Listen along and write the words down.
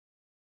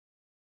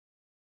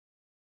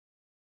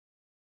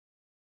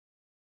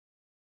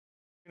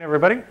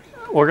Everybody,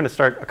 we're going to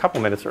start a couple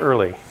minutes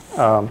early.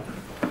 We'll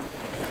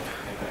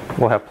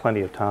have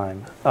plenty of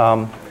time.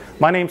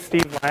 My name's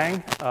Steve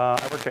Lang.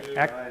 I work at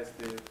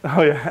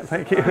Oh yeah,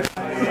 thank you.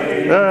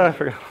 I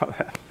forgot about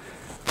that.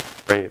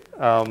 Great.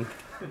 I'm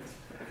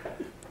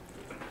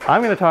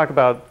going to talk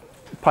about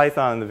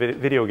Python in the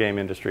video game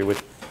industry, which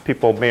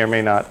people may or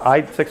may not.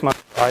 6 months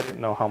ago, I didn't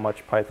know how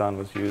much Python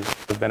was used.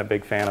 I've been a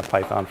big fan of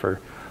Python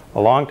for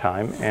a long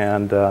time,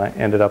 and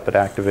ended up at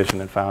Activision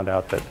and found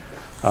out that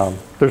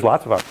there's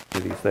lots of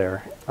opportunities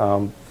there.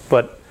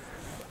 But,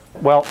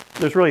 well,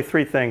 there's really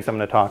three things I'm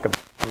going to talk about.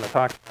 I'm going to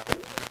talk about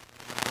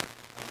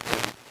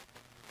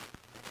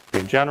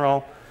in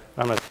general.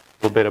 I'm going to talk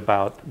a little bit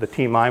about the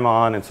team I'm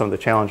on and some of the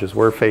challenges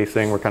we're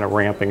facing. We're kind of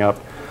ramping up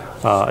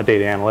a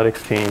data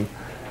analytics team.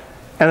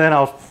 And then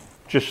I'll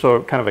just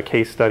show kind of a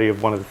case study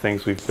of one of the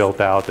things we've built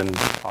out and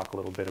talk a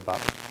little bit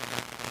about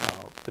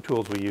the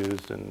tools we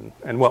used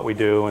and what we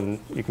do. And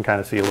you can kind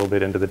of see a little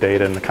bit into the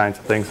data and the kinds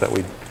of things that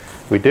we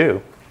do.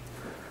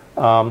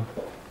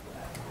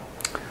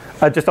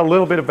 Just a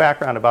little bit of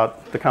background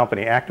about the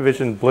company.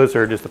 Activision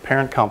Blizzard is the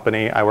parent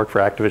company. I work for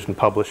Activision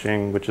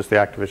Publishing, which is the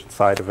Activision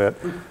side of it.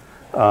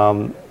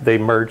 They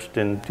merged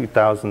in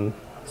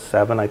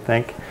 2007, I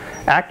think.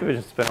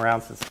 Activision's been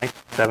around since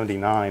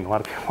 1979. A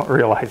lot of people don't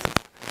realize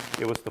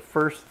it was the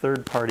first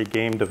third-party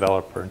game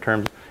developer. In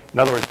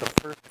other words, the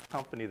first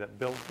company that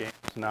built games,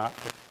 not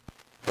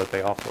but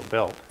they also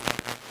built.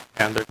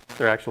 And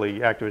they're actually,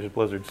 Activision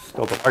Blizzard's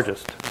still the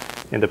largest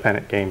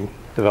independent game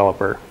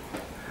developer.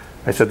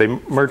 I said they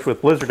merged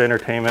with Blizzard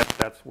Entertainment.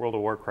 That's World of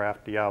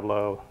Warcraft,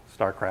 Diablo,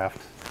 StarCraft.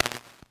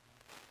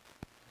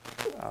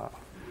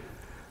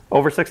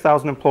 Over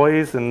 6,000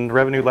 employees and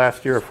revenue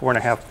last year of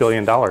 $4.5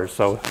 billion.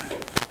 So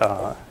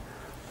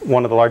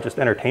one of the largest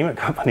entertainment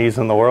companies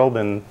in the world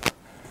and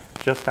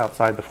just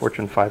outside the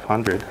Fortune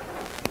 500.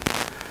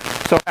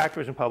 So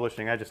Activision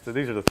Publishing,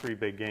 these are the three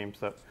big games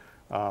that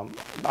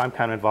I'm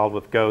kind of involved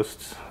with.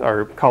 Ghosts,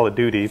 or Call of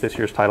Duty. This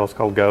year's title is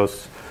called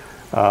Ghosts.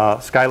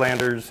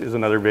 Skylanders is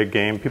another big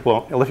game. If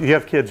you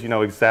have kids, you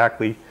know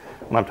exactly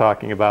what I'm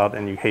talking about,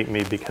 and you hate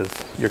me because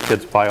your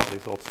kids buy all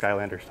these old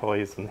Skylanders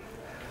toys and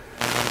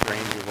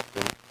drain you.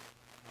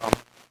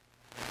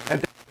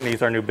 And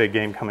Destiny's our new big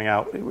game coming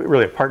out.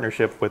 Really a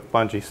partnership with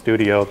Bungie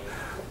Studio.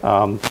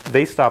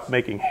 They stopped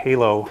making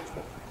Halo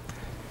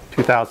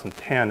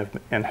 2010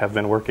 and have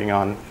been working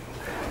on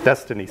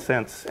Destiny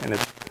since, and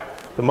it's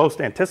the most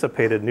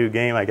anticipated new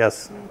game, I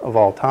guess, of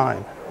all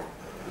time.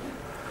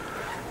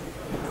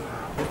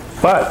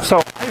 But,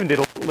 so I even did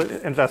a little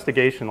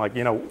investigation, like,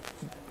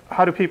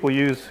 how do people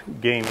use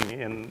gaming?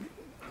 And,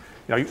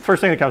 first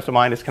thing that comes to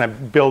mind is, can I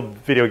build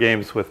video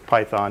games with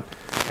Python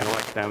and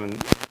like them?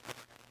 And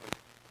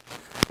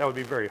that would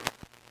be very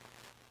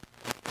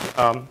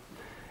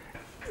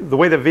the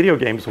way that video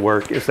games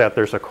work is that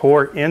there's a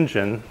core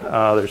engine.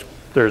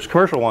 There's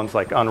commercial ones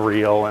like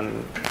Unreal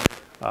and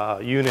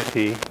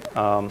Unity.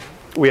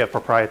 We have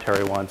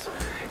proprietary ones.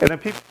 And then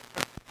people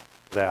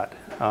that.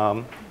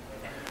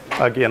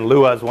 Again,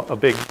 Lua is a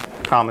big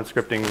common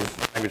scripting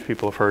language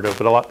people have heard of,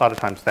 but a lot of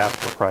times that's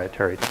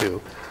proprietary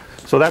too.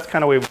 So that's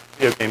kind of the way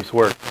video games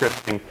work,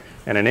 scripting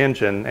and an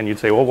engine. And you'd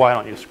say, well, why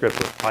don't you script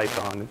with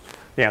Python?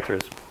 The answer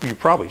is, you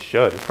probably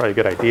should. It's probably a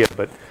good idea,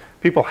 but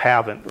people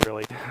haven't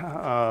really.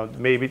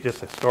 Maybe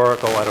just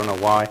historical, I don't know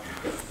why.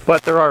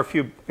 But there are a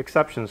few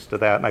exceptions to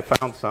that, and I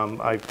found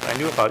some. I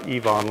knew about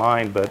EVE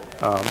Online, but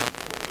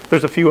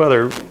there's a few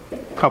other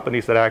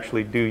companies that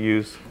actually do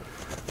use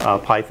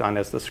Python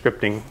as the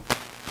scripting.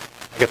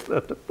 I guess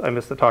I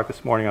missed the talk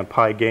this morning on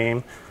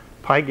PyGame.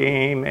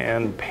 PyGame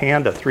and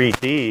Panda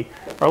 3D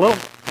are a little,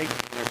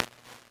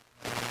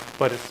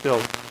 but it's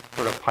still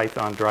sort of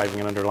Python driving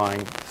an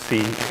underlying C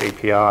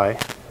API.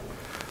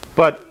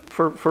 But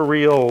for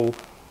real,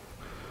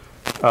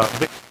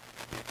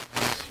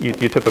 you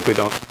typically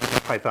don't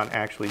Python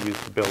actually use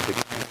to build the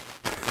game.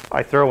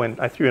 I threw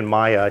in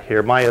Maya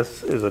here. Maya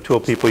is a tool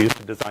people use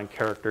to design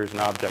characters and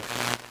objects,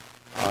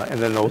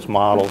 and then those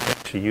models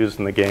actually used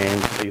in the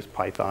game. They use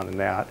Python in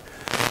that.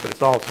 But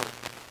it's also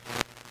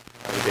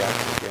the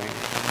actual game.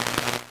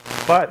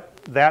 But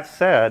that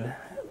said,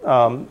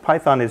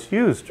 Python is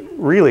used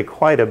really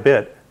quite a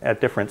bit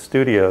at different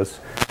studios.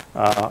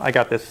 I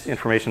got this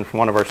information from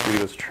one of our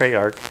studios,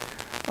 Treyarch.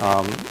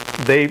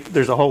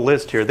 There's a whole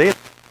list here. They use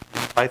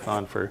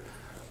Python for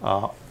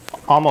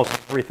almost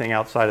everything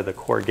outside of the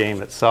core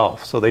game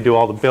itself. So they do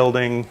all the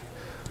building,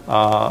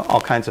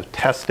 all kinds of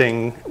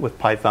testing with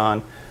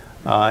Python,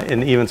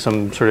 and even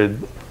some sort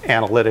of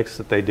analytics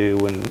that they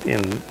do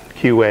in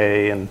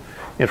QA and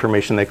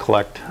information they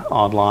collect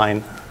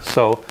online.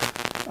 So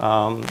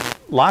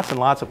lots and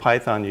lots of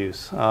Python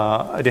use.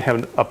 I did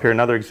have up here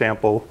another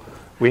example.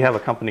 We have a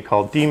company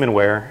called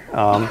Demonware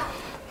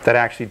that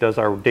actually does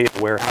our data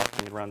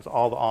warehousing and runs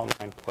all the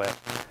online play.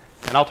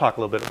 And I'll talk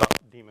a little bit about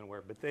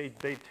Demonware, but they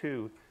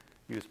too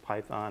use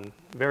Python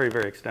very,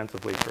 very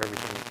extensively for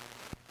everything.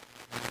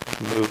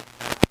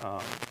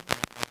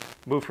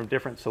 Move from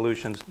different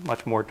solutions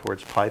much more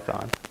towards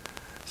Python.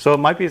 So it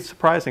might be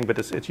surprising, but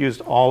it's used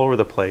all over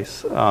the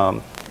place.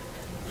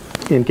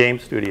 in game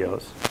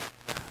studios.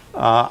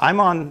 I'm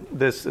on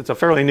this, it's a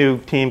fairly new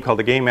team called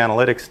the Game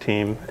Analytics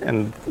team,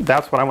 and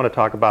that's what I want to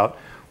talk about.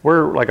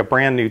 We're like a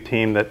brand new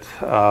team that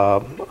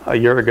a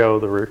year ago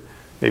there were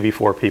maybe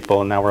 4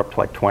 people, and now we're up to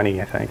like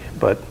 20, I think.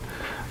 But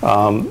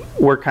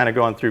we're kind of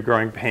going through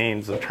growing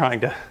pains of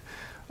trying to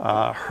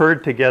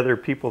herd together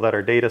people that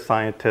are data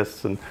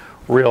scientists and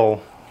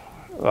real,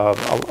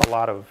 a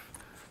lot of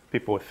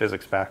people with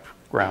physics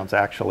backgrounds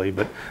actually,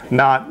 but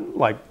not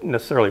like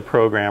necessarily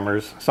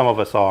programmers. Some of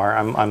us are.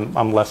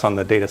 I'm less on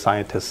the data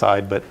scientist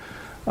side, but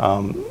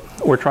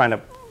we're trying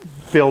to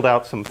build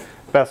out some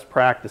best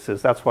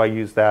practices. That's why I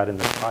use that in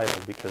the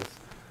title, because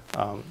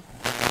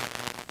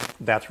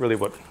that's really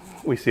what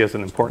we see as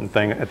an important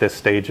thing at this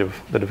stage of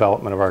the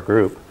development of our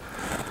group.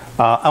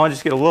 I want to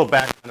just get a little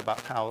background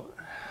about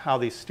how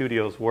these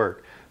studios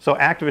work. So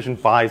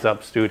Activision buys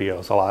up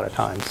studios a lot of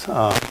times.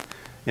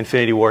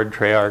 Infinity Ward,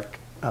 Treyarch,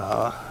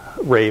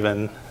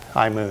 Raven,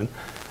 iMoon.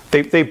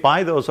 They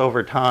buy those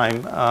over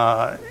time,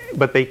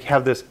 but they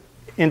have this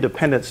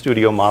independent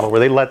studio model where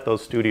they let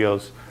those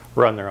studios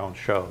run their own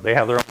show. They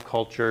have their own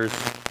cultures.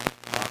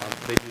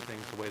 They do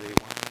things the way they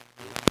want to.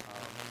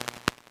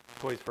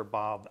 Toys for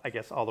Bob, I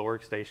guess all the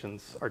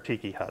workstations are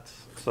tiki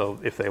huts. So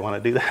if they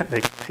want to do that,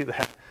 they can do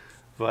that.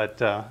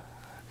 But,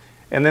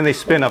 and then they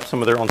spin up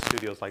some of their own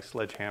studios like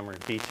Sledgehammer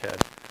and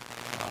Beachhead.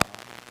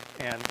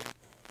 And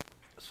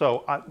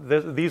so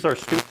these are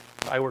studios.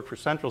 I work for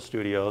Central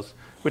Studios,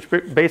 which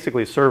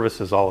basically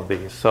services all of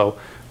these. So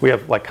we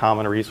have like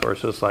common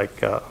resources like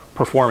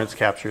Performance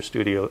Capture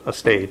Studio, a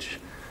stage.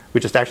 We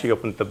just actually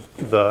opened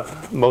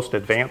the most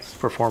advanced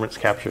performance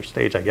capture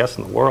stage, I guess,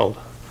 in the world,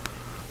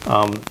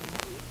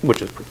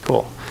 which is pretty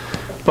cool.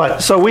 But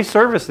so we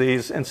service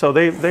these, and so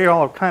they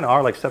all kind of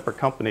are like separate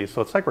companies.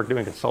 So it's like we're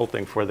doing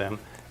consulting for them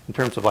in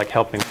terms of like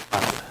helping them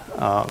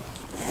out.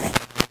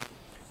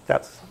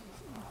 That's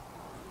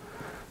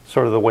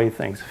sort of the way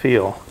things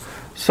feel.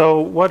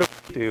 So what do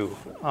we do?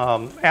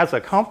 As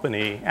a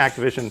company,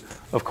 Activision,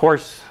 of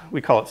course,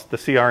 we call it the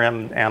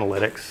CRM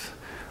analytics,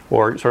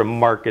 or sort of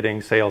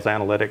marketing, sales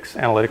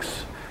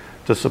analytics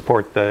to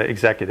support the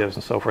executives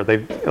and so forth.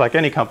 Like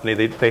any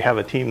company, they have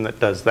a team that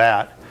does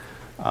that.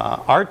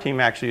 Our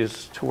team actually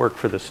is to work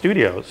for the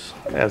studios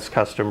as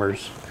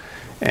customers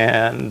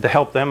and to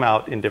help them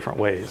out in different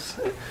ways.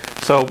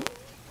 So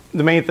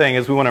the main thing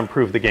is we want to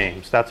improve the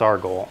games. That's our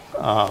goal.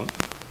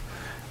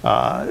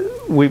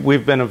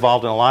 We've been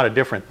involved in a lot of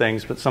different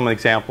things, but some of the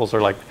examples are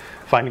like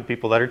finding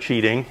people that are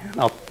cheating.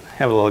 I'll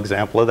have a little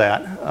example of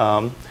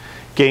that.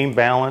 Game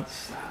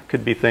balance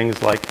could be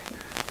things like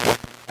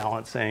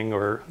balancing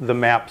or the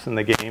maps in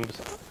the games,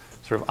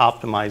 sort of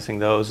optimizing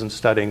those and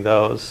studying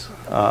those.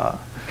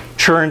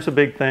 Churn's a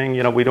big thing.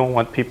 You know, we don't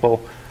want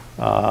people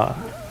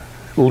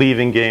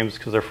leaving games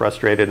because they're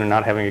frustrated and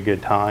not having a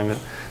good time.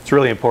 It's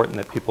really important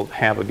that people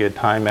have a good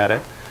time at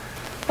it.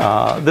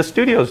 The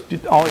studios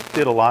always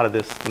did a lot of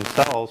this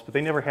themselves, but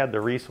they never had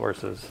the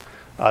resources.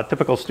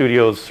 Typical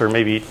studios are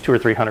maybe 200 or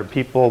 300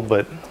 people,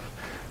 but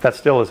that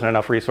still isn't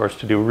enough resource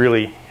to do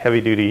really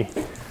heavy-duty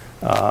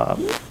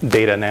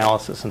data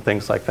analysis and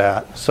things like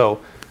that. So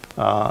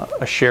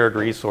a shared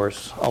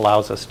resource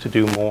allows us to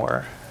do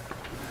more.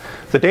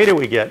 The data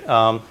we get,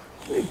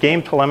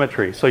 game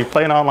telemetry. So you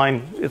play an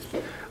online,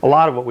 a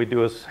lot of what we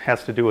do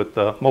has to do with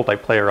the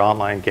multiplayer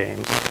online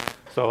games.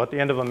 So at the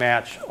end of a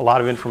match, a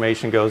lot of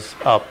information goes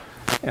up,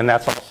 and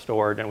that's all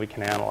stored, and we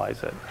can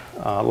analyze it.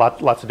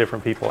 Lots of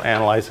different people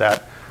analyze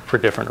that for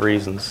different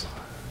reasons.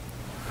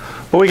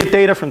 But we get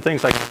data from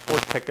things like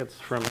sport tickets,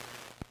 from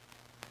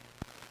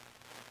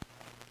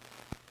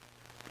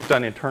we've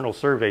done internal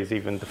surveys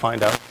even to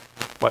find out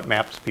what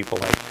maps people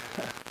like.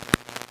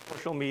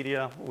 Social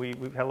media,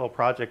 we've had a little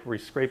project where we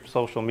scrape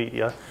social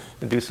media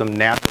and do some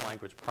natural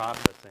language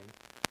processing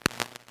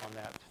on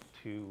that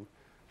to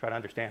try to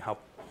understand how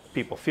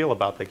people feel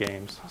about the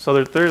games.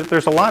 So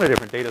there's a lot of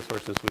different data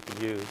sources we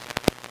can use.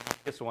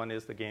 This one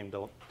is the game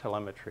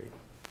telemetry.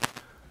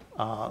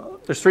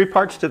 There's 3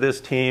 parts to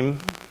this team,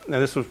 and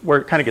this is where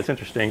it kind of gets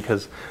interesting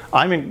because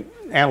I'm in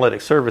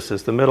analytic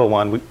services, the middle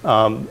one.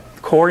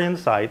 Core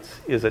Insights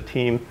is a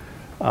team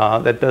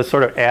that does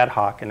sort of ad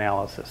hoc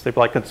analysis. They're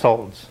like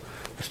consultants.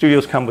 The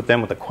studios come with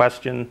them with a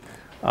question.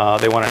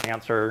 They want an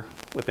answer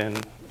within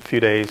a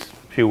few days,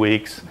 a few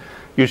weeks.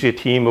 Usually a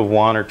team of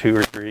 1 or 2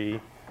 or 3,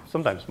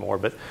 sometimes more,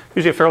 but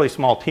usually a fairly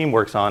small team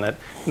works on it,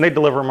 and they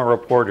deliver them a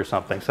report or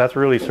something. So that's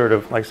really sort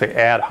of, like I say,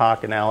 ad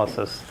hoc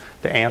analysis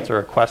to answer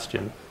a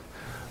question.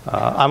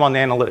 I'm on the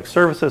analytic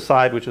services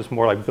side, which is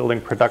more like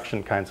building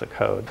production kinds of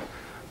code.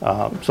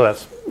 So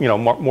that's, you know,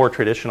 more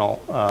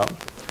traditional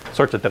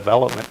sorts of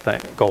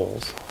development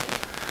goals.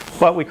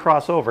 But we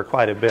cross over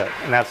quite a bit,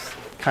 and that's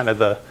kind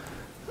of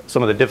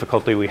some of the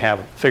difficulty we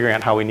have figuring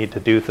out how we need to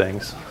do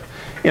things.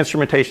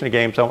 Instrumentation of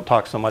games I won't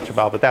talk so much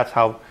about, but that's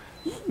how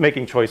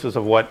making choices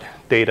of what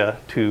data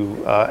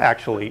to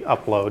actually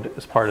upload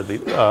as part of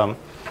the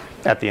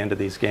at the end of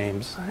these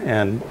games,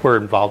 and we're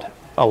involved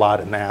a lot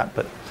in that.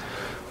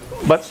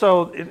 But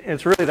so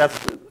it's really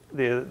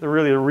the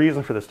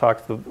reason for this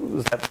talk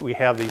is that we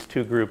have these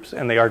two groups,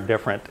 and they are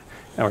different,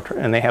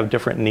 and they have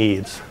different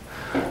needs.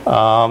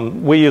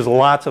 We use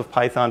lots of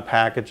Python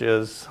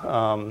packages,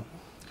 and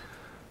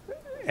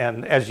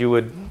as you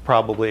would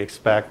probably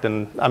expect,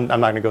 and I'm not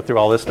going to go through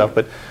all this stuff,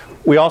 but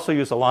we also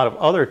use a lot of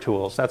other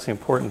tools. That's the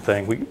important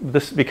thing.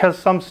 Because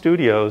some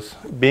studios,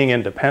 being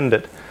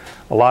independent,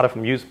 a lot of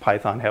them use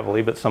Python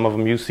heavily, but some of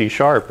them use C#,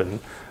 and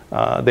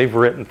they've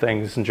written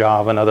things in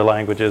Java and other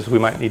languages we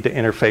might need to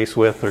interface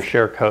with or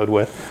share code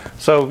with.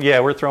 So yeah,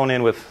 we're thrown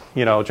in with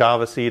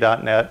Java, C,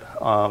 .NET.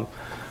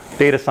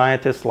 Data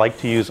scientists like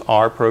to use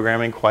R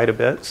programming quite a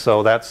bit,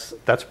 so that's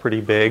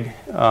pretty big.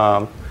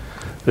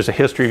 There's a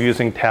history of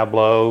using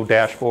Tableau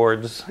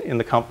dashboards in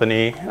the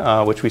company,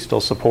 which we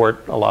still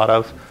support a lot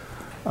of.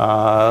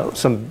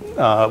 Some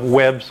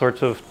web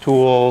sorts of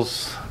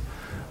tools,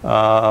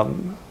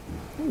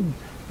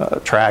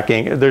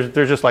 tracking.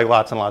 There's just like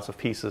lots and lots of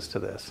pieces to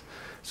this.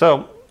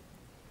 So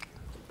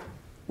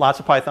lots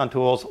of Python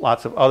tools,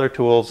 lots of other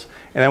tools,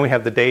 and then we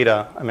have the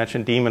data. I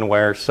mentioned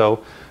daemonware.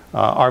 So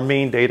our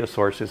main data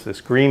source is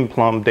this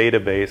Greenplum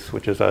database,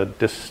 which is a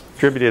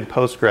distributed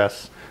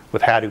Postgres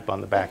with Hadoop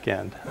on the back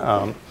end.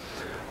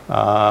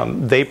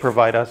 They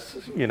provide us,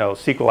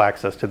 SQL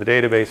access to the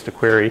database to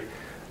query,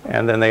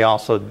 and then they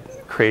also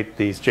create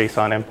these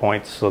JSON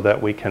endpoints so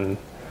that we can,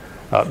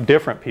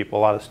 different people,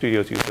 a lot of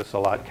studios use this a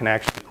lot, can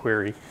actually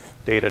query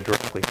data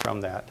directly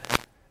from that.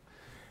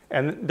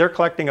 And they're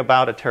collecting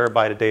about 1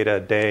 terabyte of data a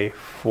day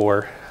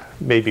for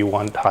maybe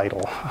one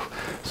title.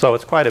 So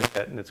it's quite a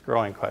bit, and it's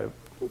growing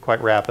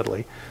quite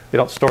rapidly. They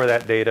don't store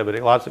that data, but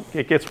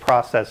it gets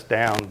processed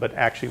down, but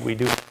actually we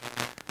do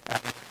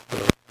access to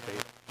those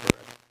data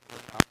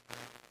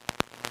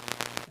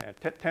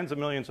for tens of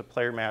millions of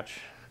player match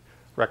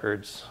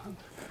records.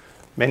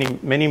 Many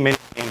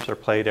games are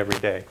played every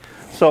day.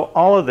 So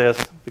all of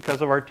this,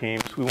 because of our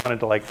teams, we wanted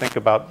to think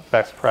about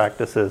best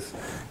practices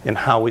in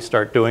how we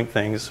start doing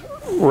things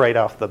right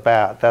off the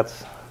bat.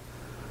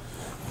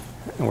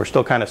 And we're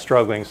still kind of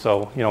struggling,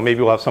 so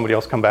maybe we'll have somebody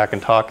else come back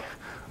and talk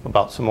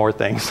about some more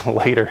things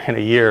later in a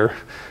year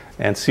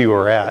and see where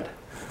we're at.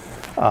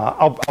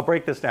 I'll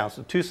break this down.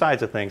 So 2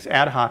 sides of things.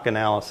 Ad hoc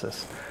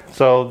analysis.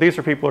 So these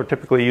are people who are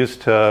typically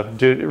used to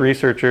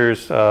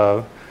researchers,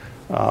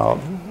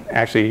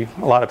 actually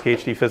a lot of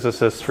PhD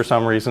physicists for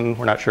some reason.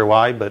 We're not sure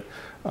why, but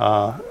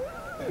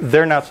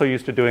they're not so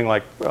used to doing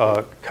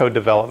code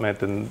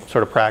development and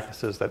sort of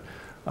practices that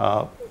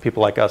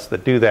people like us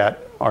that do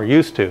that are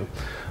used to.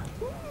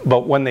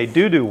 But when they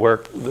do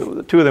work, 2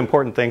 of the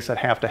important things that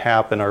have to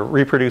happen are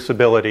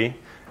reproducibility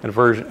and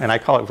version, and I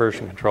call it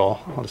version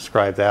control. I'll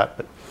describe that.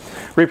 But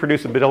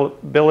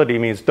reproducibility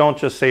means don't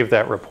just save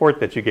that report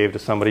that you gave to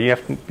somebody. You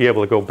have to be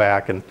able to go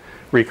back and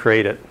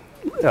recreate it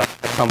at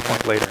some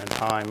point later in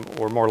time,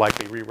 or more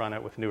likely rerun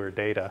it with newer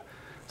data.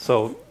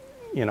 So,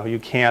 you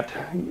have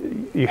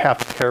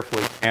to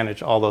carefully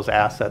manage all those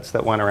assets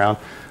that went around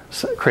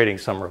creating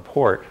some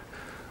report.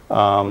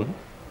 And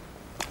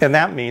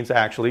that means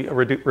actually a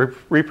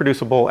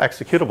reproducible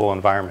executable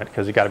environment,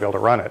 because you got to be able to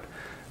run it.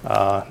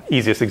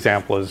 Easiest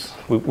example is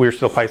we're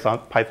still Python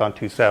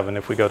 2.7.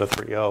 If we go to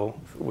 3.0,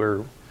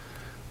 we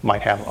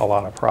might have a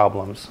lot of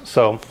problems.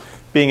 So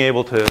being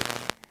able to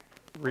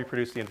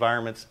reproduce the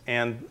environments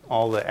and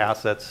all the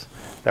assets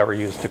that were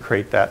used to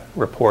create that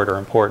report are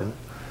important.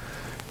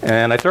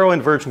 And I throw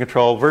in version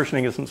control.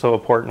 Versioning isn't so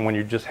important when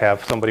you just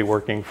have somebody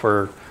working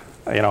for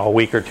a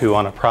week or 2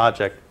 on a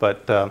project,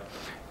 but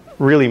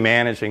really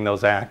managing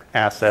those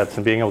assets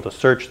and being able to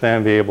search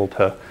them, be able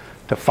to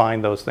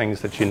find those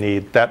things that you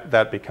need,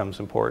 that becomes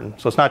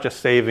important. So it's not just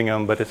saving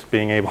them, but it's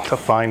being able to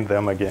find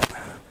them again.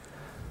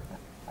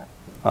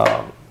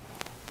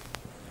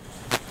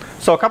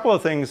 So a couple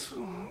of things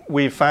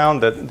we've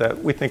found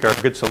that we think are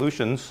good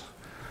solutions.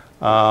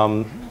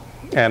 And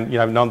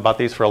I've known about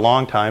these for a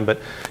long time, but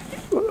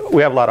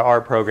we have a lot of R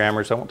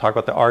programmers. I won't talk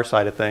about the R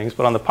side of things,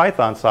 but on the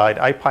Python side,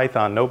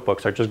 IPython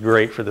notebooks are just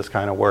great for this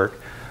kind of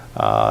work.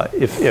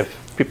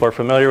 If people are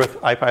familiar with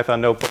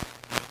IPython notebooks,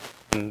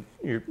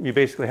 you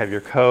basically have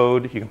your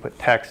code. You can put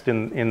text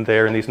in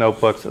there in these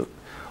notebooks.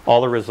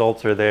 All the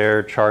results are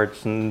there,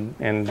 charts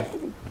and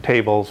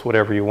tables,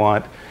 whatever you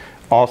want,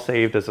 all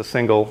saved as a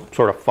single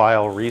sort of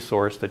file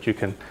resource that you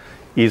can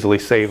easily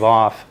save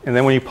off. And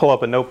then when you pull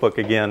up a notebook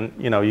again,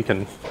 you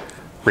can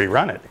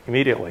rerun it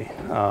immediately,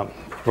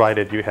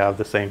 provided you have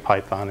the same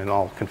Python and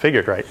all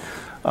configured right.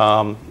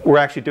 We're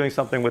actually doing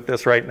something with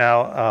this right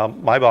now.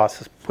 My boss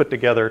has put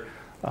together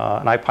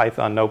an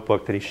IPython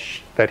notebook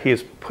that he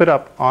has put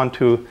up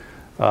onto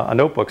a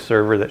notebook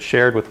server that's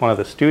shared with one of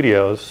the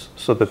studios,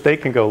 so that they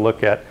can go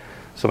look at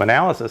some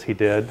analysis he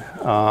did.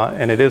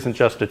 And it isn't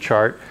just a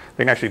chart.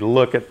 They can actually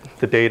look at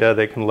the data.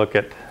 They can look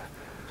at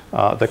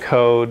the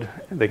code.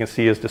 They can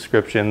see his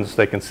descriptions.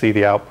 They can see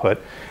the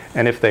output.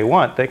 And if they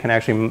want, they can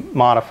actually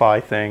modify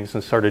things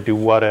and sort of do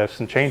what-ifs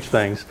and change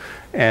things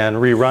and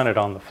rerun it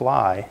on the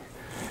fly.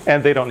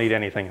 And they don't need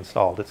anything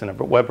installed. It's in a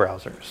web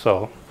browser.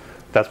 So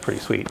that's pretty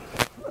sweet.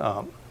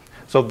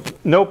 So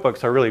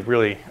notebooks are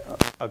really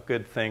a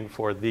good thing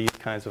for these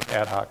kinds of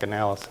ad hoc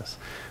analysis.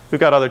 We've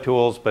got other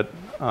tools, but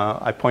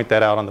I point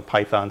that out on the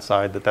Python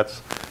side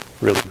that's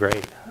really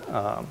great.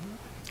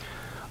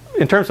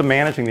 In terms of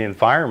managing the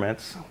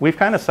environments, we've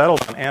kind of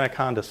settled on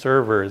Anaconda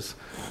servers.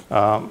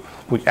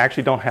 We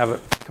actually don't have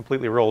it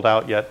completely rolled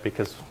out yet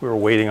because we were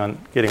waiting on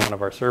getting one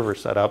of our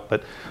servers set up,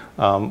 but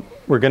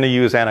we're going to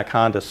use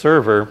Anaconda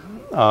server,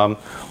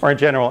 or in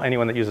general,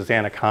 anyone that uses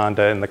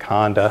Anaconda and the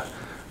Conda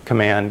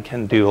command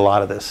can do a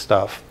lot of this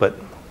stuff. But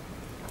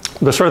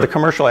the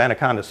commercial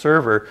Anaconda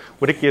server,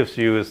 what it gives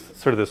you is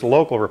sort of this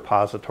local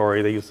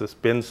repository. They use this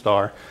bin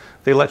star.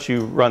 They let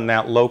you run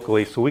that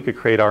locally, so we could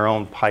create our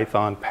own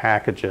Python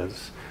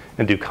packages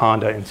and do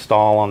Conda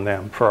install on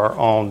them for our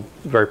own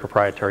very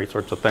proprietary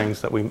sorts of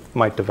things that we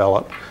might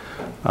develop.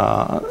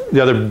 The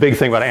other big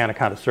thing about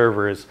Anaconda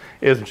server is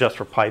just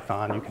for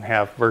Python. You can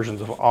have versions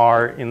of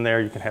R in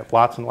there. You can have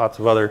lots and lots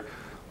of other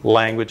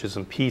languages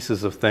and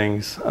pieces of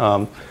things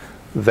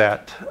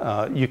that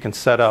you can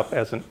set up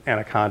as an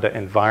Anaconda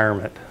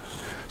environment.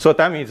 So what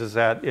that means is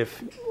that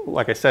if,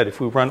 like I said, if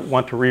we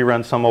want to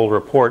rerun some old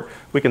report,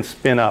 we can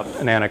spin up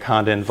an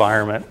Anaconda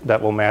environment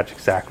that will match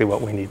exactly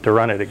what we need to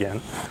run it again.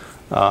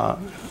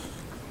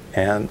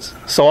 And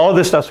so all of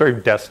this stuff's very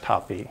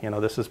desktop-y. You know,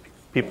 this is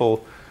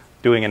people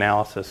doing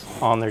analysis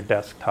on their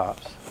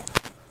desktops.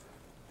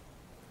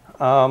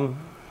 And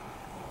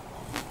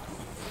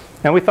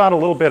we thought a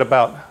little bit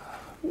about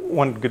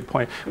one good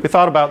point. We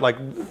thought about like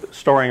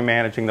storing and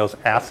managing those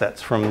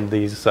assets from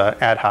these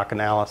ad hoc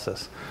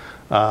analysis.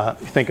 You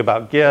think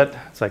about Git,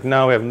 it's like,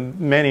 no, we have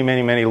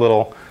many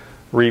little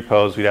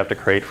repos we'd have to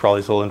create for all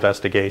these little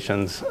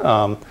investigations.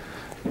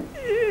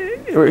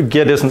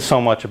 Git isn't so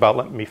much about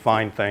letting me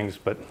find things,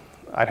 but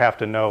I'd have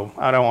to know.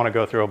 I don't want to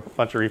go through a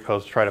bunch of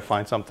repos to try to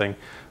find something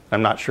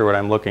I'm not sure what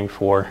I'm looking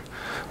for.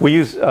 We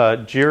use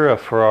Jira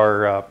for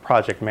our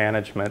project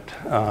management,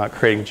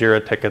 creating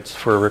Jira tickets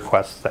for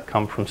requests that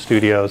come from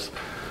studios.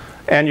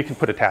 And you can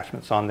put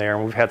attachments on there,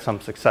 and we've had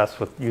some success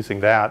with using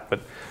that,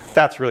 but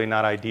that's really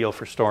not ideal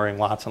for storing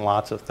lots and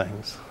lots of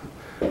things.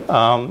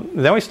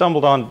 Then we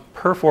stumbled on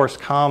Perforce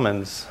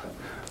Commons.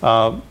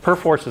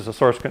 Perforce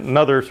is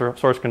another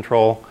source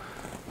control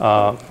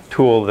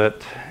tool that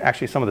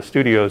actually some of the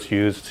studios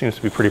use. It seems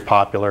to be pretty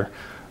popular.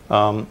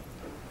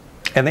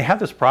 And they have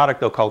this product,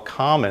 though, called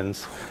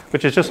Commons,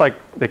 which is just like,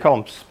 they call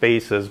them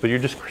spaces, but you're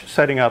just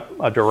setting up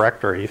a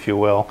directory, if you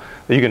will,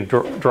 that you can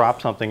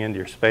drop something into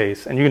your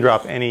space. And you can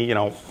drop any, you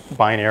know,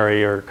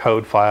 binary or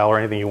code file or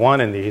anything you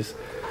want in these.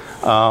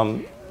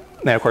 And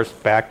of course,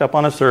 backed up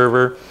on a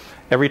server.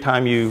 Every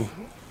time you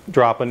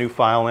drop a new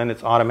file in,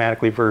 it's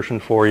automatically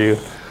versioned for you.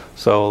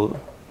 So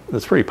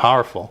it's pretty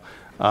powerful.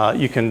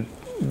 You can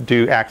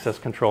do access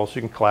control, so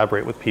you can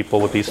collaborate with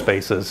people with these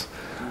spaces.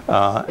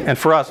 And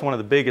for us, one of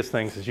the biggest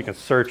things is you can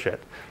search it.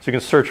 So you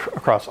can search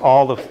across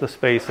all the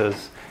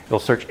spaces. It'll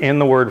search in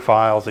the Word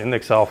files, in the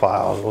Excel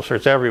files. It'll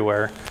search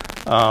everywhere,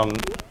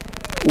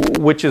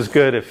 which is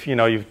good if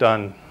you've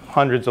done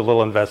hundreds of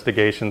little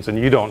investigations and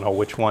you don't know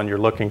which one you're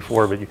looking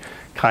for, but you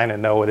kind of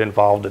know it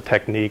involved a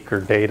technique or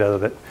data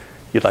that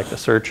you'd like to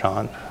search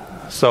on.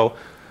 So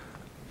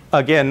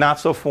again, not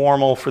so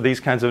formal for these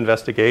kinds of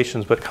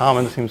investigations, but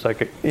Commons seems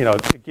like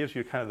it gives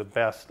you kind of the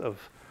best of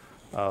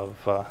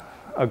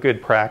a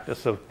good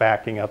practice of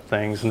backing up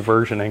things and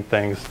versioning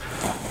things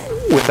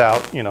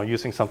without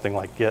using something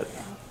like Git,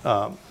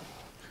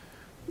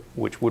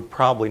 which would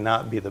probably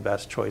not be the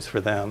best choice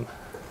for them.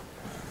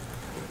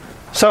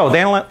 So the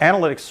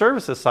analytic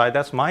services side,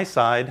 that's my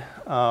side.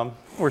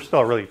 We're still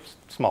a really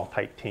small,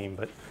 tight team,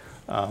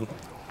 but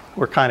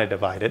we're kind of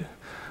divided.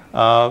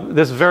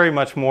 This is very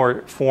much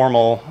more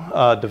formal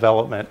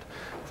development.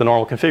 The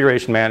normal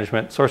configuration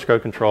management, source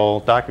code control,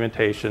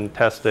 documentation,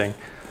 testing.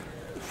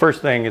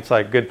 First thing, it's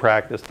like good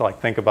practice to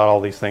think about all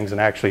these things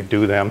and actually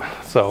do them.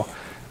 So,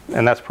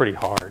 and that's pretty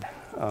hard.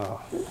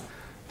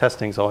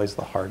 Testing's always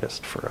the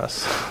hardest for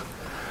us.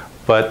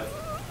 But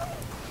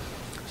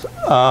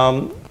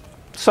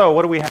so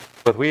what do we have?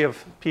 We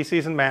have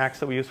PCs and Macs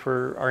that we use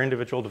for our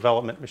individual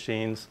development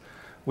machines.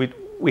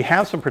 We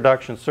have some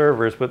production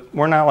servers, but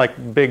we're not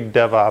like big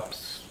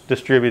DevOps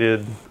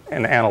distributed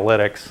and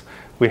analytics.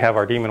 We have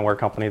our Demonware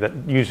company that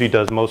usually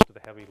does most of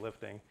the heavy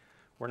lifting.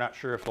 We're not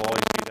sure if it'll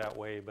always be that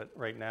way, but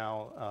right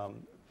now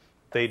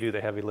they do the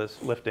heavy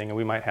lifting, and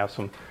we might have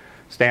some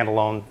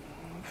standalone,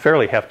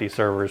 fairly hefty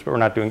servers, but we're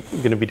not going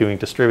to be doing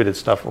distributed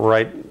stuff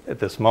right at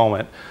this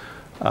moment.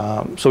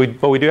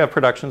 But we do have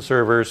production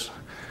servers.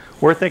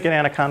 We're thinking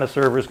Anaconda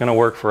server is going to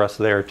work for us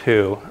there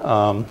too.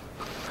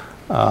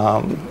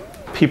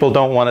 People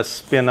don't want to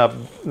spin up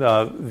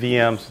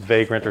VMs,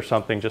 Vagrant or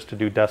something just to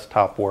do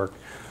desktop work.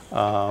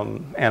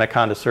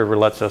 Anaconda server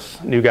lets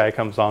us, new guy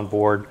comes on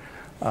board.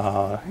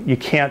 You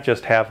can't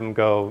just have him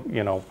go,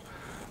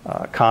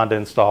 conda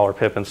install or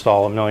pip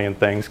install a million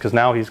things, because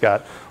now he's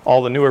got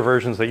all the newer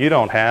versions that you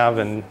don't have,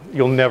 and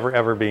you'll never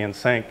ever be in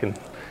sync. And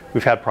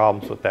we've had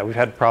problems with that. We've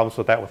had problems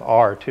with that with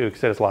R too,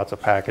 because it has lots of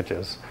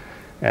packages.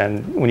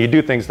 And when you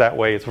do things that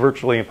way, it's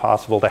virtually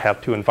impossible to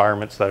have two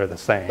environments that are the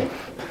same.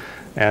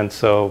 And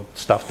so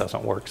stuff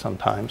doesn't work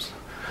sometimes.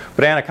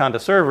 But Anaconda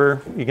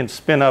Server, you can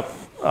spin up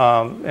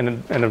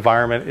an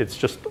environment. It's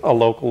just a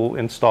local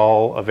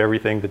install of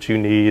everything that you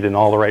need and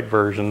all the right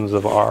versions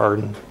of R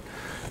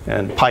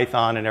and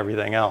Python and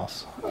everything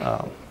else.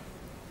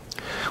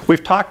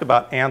 We've talked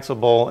about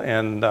Ansible,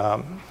 and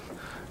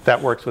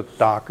that works with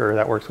Docker,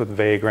 that works with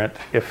Vagrant.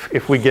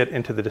 If we get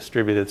into the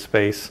distributed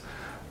space,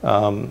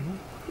 Ansible's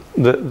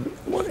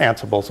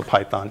a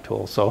Python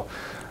tool, so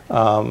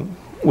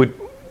we'd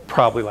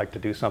probably like to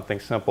do something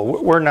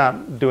simple. We're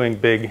not doing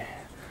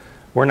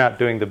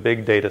the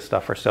big data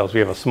stuff ourselves. We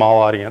have a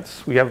small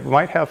audience. We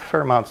might have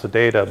fair amounts of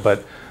data,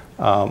 but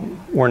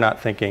we're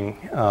not thinking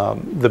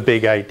the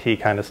big IT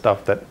kind of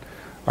stuff that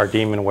our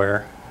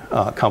Demonware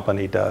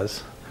company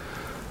does.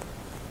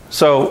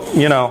 So,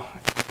 you know,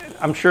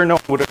 I'm sure no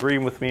one would agree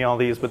with me on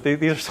these, but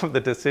these are some of the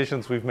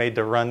decisions we've made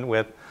to run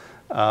with,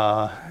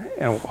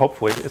 and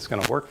hopefully it's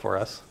going to work for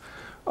us.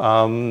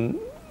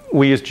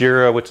 We use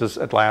Jira, which is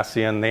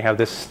Atlassian. They have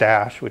this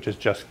stash, which is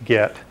just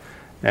Git.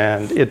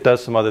 And it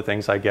does some other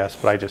things, I guess,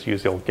 but I just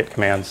use the old Git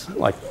commands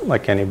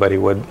like anybody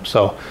would.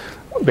 So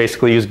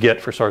basically use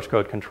Git for source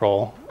code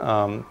control.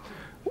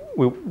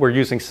 We're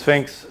using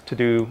Sphinx to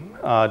do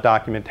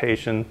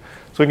documentation.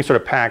 So we can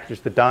sort of package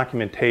the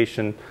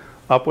documentation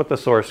up with the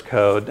source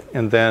code,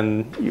 and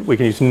then we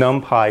can use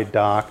NumPy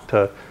doc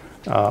to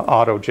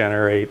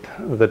auto-generate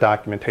the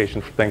documentation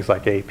for things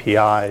like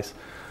APIs.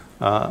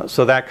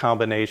 So that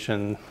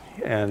combination,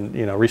 and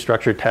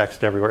restructured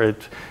text everywhere.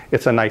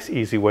 It's a nice,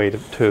 easy way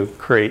to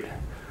create,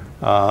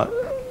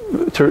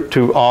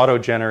 to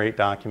auto-generate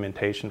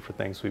documentation for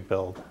things we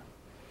build.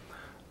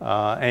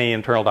 Any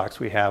internal docs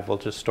we have, we'll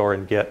just store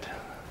in Git.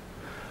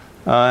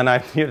 And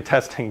I'm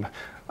testing.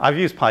 I've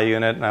used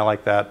PyUnit, and I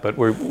like that, but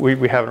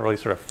we haven't really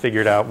sort of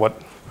figured out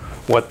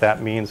what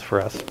that means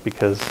for us,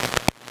 because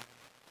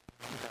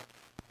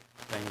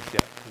things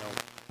yet.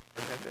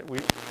 We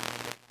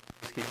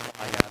just keep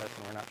flying at it,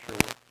 and we're not sure.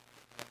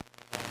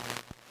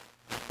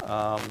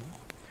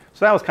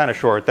 So that was kind of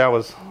short. That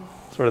was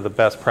sort of the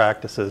best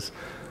practices,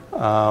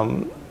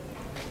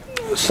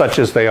 such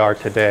as they are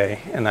today.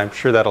 And I'm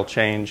sure that'll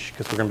change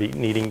because we're going to be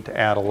needing to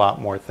add a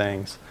lot more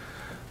things.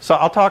 So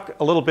I'll talk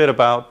a little bit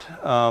about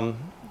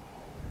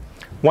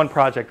one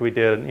project we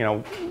did.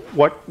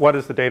 What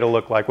does the data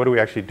look like? What do we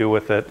actually do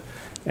with it?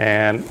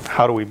 And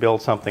how do we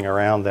build something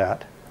around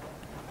that?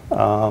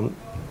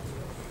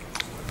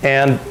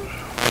 And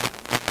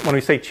when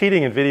we say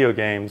cheating in video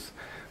games,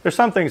 there's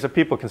some things that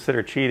people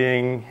consider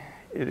cheating.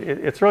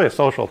 It's really a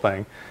social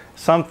thing.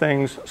 Some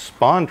things,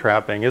 spawn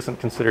trapping, isn't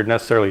considered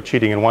necessarily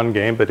cheating in one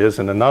game, but is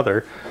in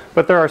another.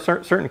 But there are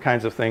certain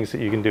kinds of things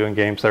that you can do in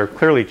games that are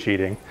clearly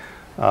cheating.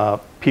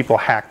 People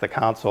hack the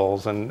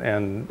consoles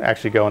and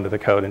actually go into the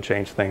code and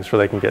change things so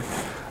they can get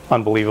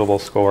unbelievable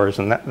scores,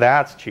 and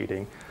that's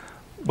cheating.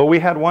 But we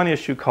had one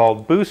issue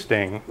called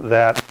boosting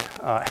that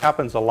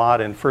happens a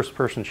lot in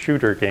first-person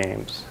shooter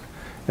games.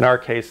 In our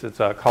case, it's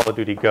Call of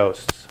Duty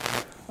Ghosts.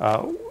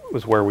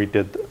 Was where we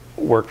did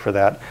work for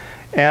that.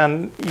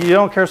 And you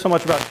don't care so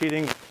much about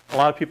cheating. A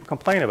lot of people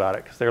complain about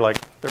it because they're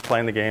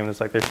playing the game and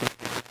it's like they're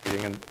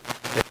cheating and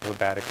they have a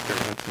bad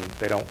experience and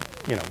they don't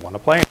want to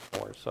play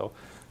anymore. So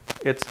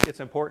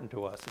it's important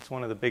to us. It's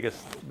one of the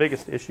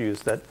biggest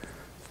issues that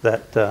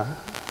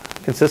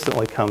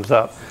consistently comes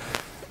up.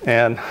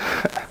 And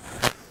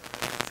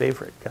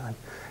favorite, God.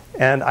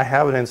 And I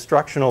have an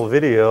instructional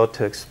video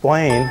to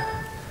explain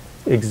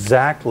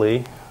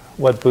exactly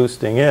what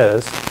boosting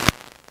is.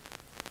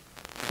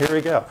 Here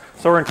we go.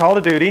 So we're in Call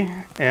of Duty,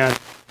 and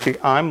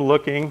I'm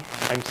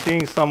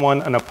seeing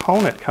an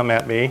opponent come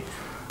at me,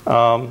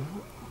 and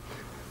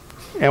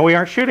we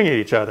aren't shooting at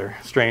each other,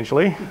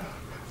 strangely.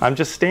 I'm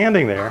just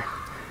standing there,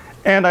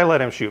 and I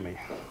let him shoot me.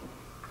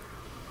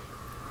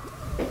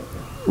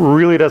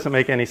 Really doesn't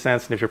make any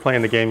sense, and if you're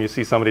playing the game, you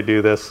see somebody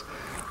do this.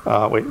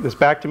 Wait, it's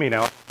back to me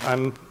now.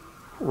 I'm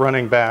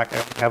running back.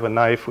 I have a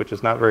knife, which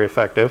is not very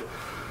effective.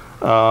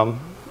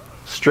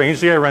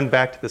 Strangely, I run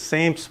back to the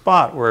same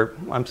spot where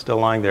I'm still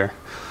lying there.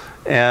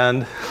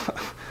 And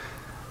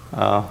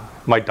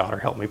my daughter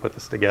helped me put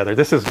this together.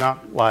 This is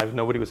not live.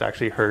 Nobody was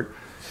actually hurt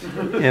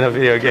in a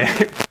video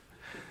game.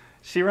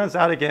 She runs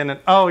out again, and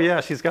oh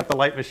yeah, she's got the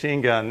light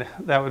machine gun.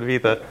 That would be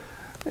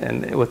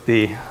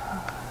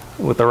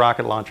with the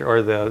rocket launcher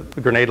or the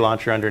grenade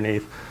launcher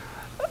underneath.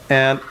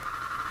 And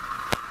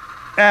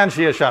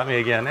she has shot me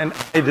again, and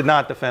I did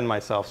not defend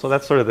myself. So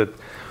that's sort of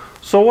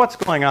so what's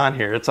going on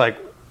here? It's like,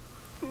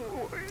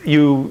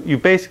 you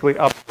basically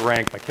up the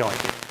rank by killing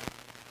people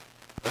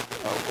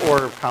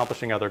or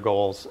accomplishing other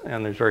goals,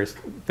 and there's various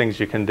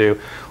things you can do.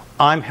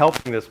 I'm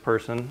helping this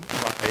person by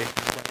letting them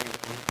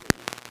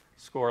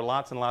score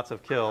lots and lots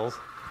of kills.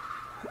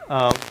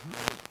 And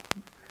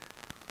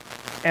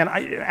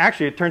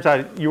actually, it turns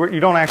out you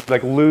don't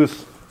actually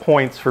lose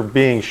points for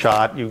being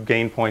shot. You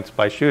gain points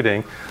by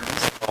shooting.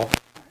 So,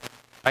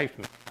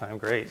 I'm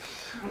great.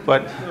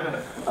 But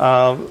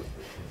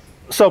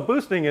so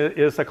boosting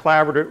is a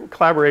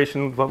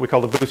collaboration, what we call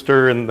the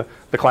booster and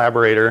the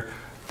collaborator.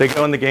 They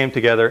go in the game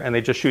together and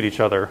they just shoot each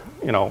other,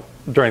 you know,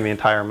 during the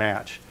entire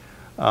match.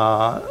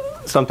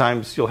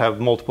 Sometimes you'll have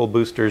multiple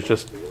boosters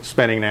just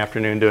spending an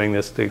afternoon doing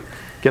this to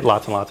get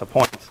lots and lots of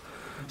points.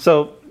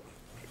 So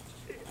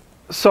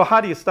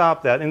how do you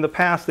stop that? In the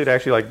past, they'd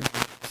actually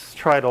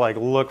try to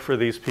look for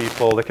these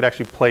people that could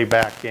actually play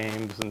back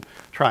games and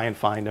try and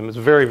find them. It's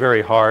very,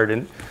 very hard,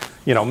 and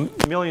you know,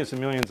 millions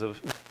and millions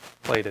of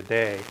played a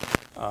day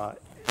that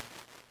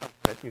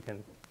you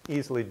can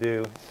easily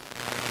do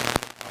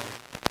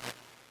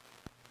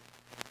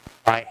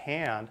by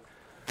hand.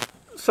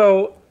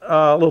 So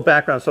a little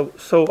background.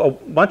 So a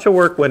bunch of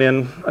work went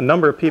in. A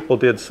number of people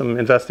did some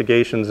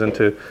investigations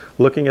into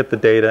looking at the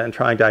data and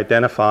trying to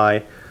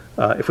identify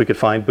if we could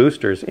find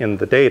boosters in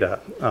the data.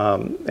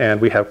 And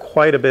we have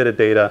quite a bit of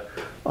data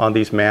on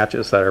these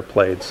matches that are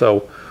played.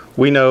 So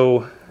we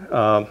know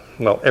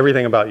well,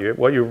 everything about you,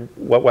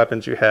 what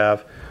weapons you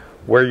have,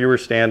 where you were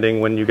standing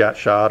when you got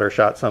shot or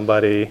shot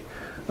somebody,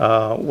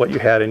 what you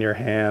had in your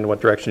hand, what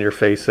direction you're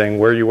facing,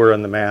 where you were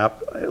on the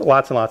map,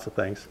 lots and lots of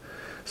things.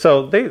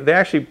 So they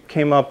actually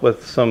came up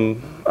with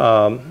some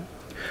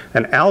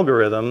an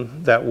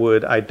algorithm that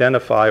would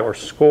identify or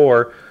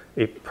score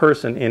a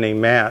person in a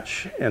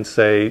match and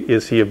say,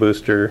 is he a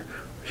booster,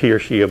 he or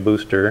she a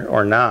booster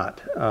or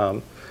not?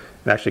 And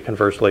actually,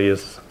 conversely,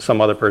 is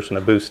some other person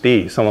a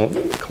boostee,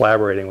 someone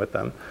collaborating with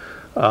them?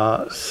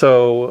 It's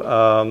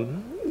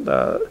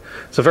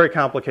a very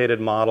complicated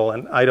model,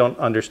 and I don't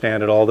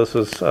understand it all. This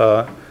was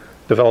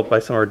developed by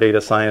some of our data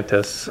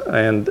scientists,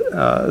 and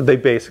they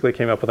basically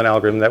came up with an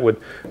algorithm that would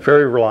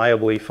very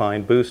reliably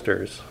find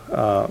boosters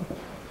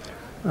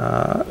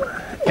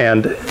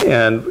and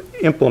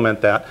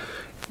implement that.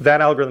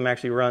 That algorithm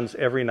actually runs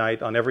every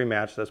night on every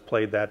match that's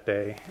played that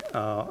day,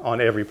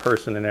 on every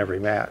person in every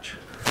match.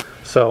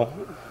 So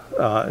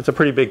it's a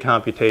pretty big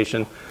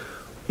computation.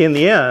 In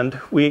the end,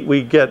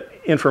 we get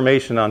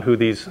information on who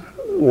these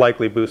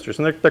likely boosters,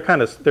 and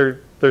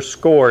they're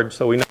scored,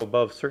 so we know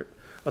above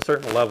a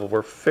certain level,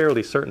 we're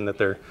fairly certain that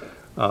they're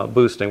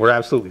boosting. We're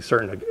absolutely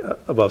certain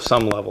above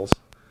some levels.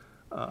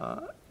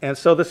 And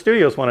so the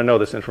studios want to know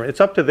this information.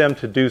 It's up to them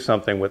to do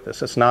something with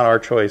this. It's not our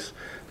choice.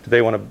 Do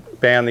they want to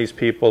ban these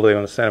people? Do they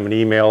want to send them an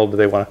email? Do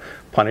they want to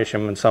punish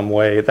them in some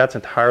way? That's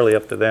entirely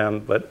up to them.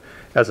 But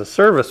as a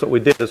service, what we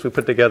did is we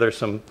put together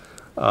some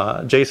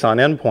JSON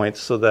endpoints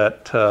so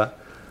that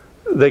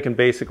they can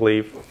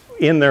basically,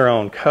 in their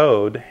own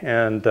code,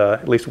 and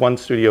at least one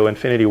studio,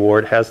 Infinity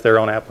Ward, has their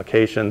own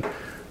application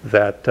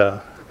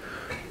that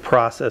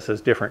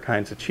processes different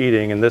kinds of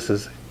cheating. And this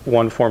is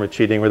one form of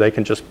cheating where they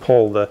can just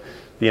pull the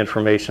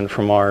information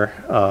from our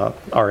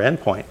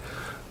endpoint.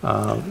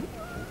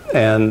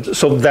 And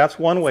so that's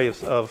one way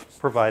of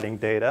providing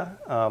data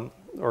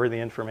or the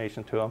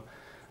information to them.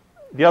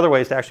 The other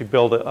way is to actually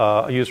build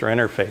a user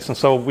interface. And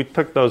so we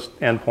took those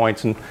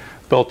endpoints and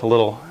built a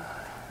little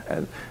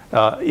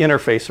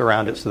interface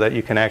around it so that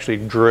you can actually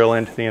drill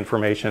into the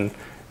information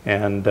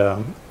and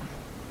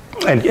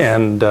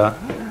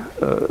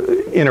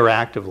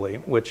interactively,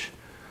 which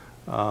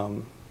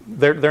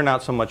they're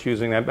not so much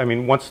using that. I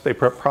mean, once they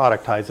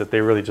productize it,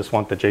 they really just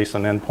want the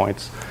JSON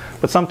endpoints.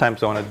 But sometimes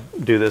they want to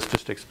do this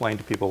just to explain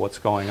to people what's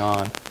going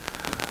on.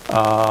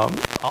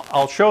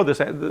 I'll show this,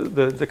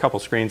 the couple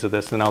screens of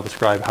this, and I'll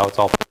describe how it's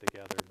all put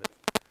together. But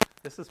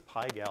this is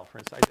PyGal, for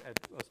instance. I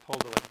was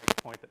told to make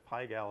a point that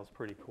PyGal is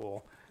pretty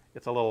cool.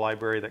 It's a little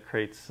library that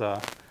creates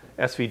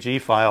SVG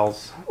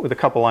files with a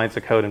couple lines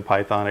of code in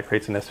Python. It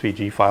creates an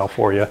SVG file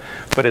for you,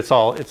 but it's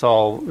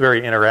all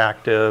very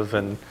interactive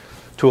and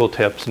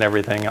tooltips and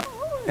everything.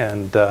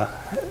 And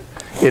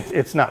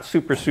it's not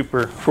super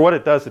for what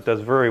it does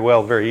very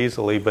well, very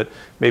easily, but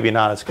maybe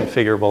not as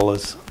configurable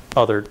as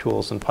other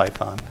tools in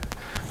Python.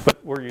 But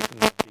we're using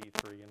the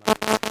V3, and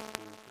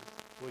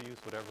we'll use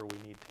whatever we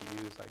need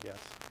to use, I guess.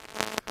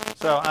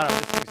 So I don't know,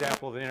 just an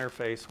example of an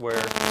interface where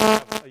you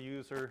have a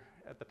user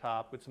at the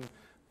top with some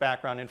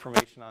background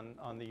information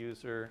on the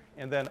user,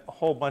 and then a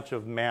whole bunch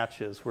of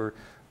matches where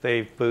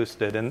they've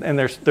boosted, and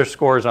their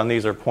scores on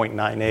these are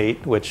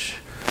 0.98, which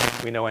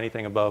we know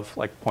anything above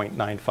like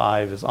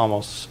 0.95 is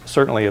almost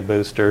certainly a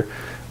booster.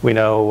 We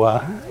know,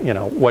 you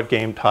know, what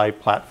game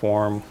type,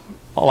 platform,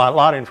 a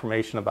lot of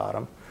information about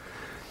them.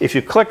 If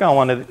you click on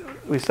one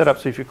of we set up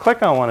so if you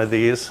click on one of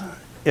these,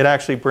 it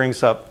actually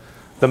brings up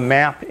the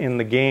map in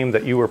the game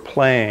that you were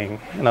playing.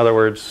 In other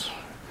words,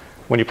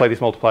 when you play these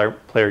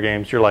multiplayer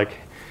games, you're like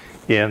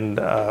in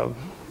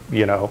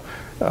you know,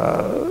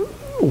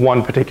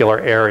 one particular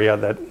area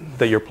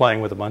that you're playing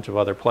with a bunch of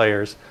other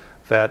players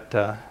that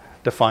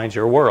defines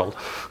your world.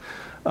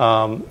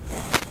 And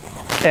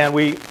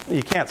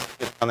you can't see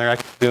it on there. I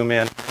can zoom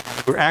in.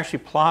 We're actually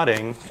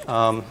plotting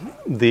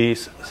the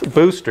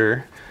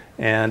booster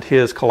and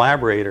his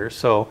collaborator.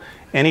 So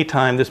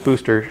anytime this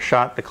booster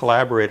shot the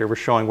collaborator, we're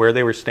showing where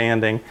they were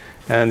standing,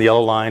 and the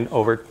yellow line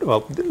over,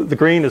 well, the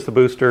green is the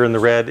booster and the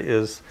red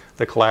is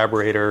the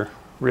collaborator.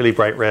 Really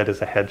bright red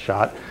is a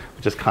headshot,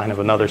 which is kind of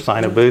another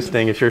sign of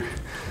boosting. If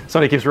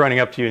somebody keeps running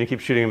up to you and you keep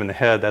shooting them in the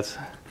head, that's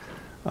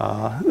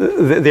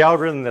the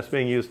algorithm that's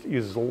being used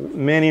uses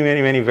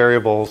many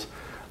variables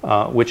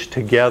which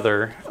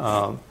together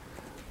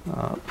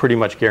pretty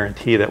much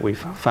guarantee that we've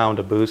found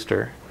a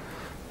booster.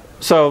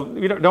 So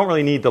you don't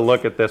really need to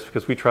look at this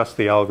because we trust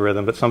the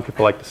algorithm, but some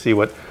people like to see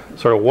what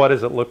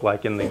does it look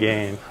like in the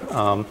game.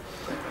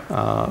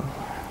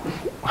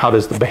 How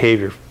does the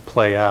behavior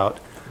play out?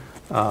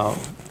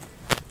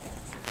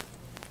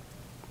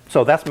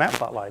 So that's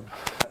Matplotlib.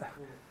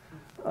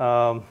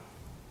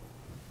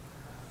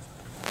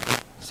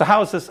 So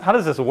how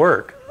does this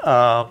work?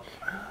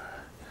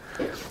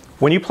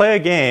 When you play a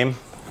game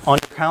on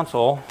your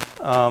console,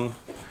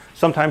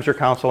 sometimes your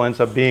console ends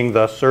up being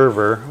the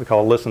server, we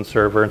call it a listen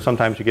server, and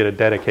sometimes you get a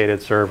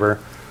dedicated server.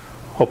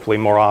 Hopefully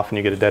more often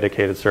you get a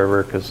dedicated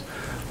server because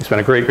we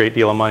spend a great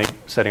deal of money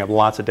setting up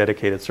lots of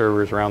dedicated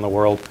servers around the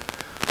world.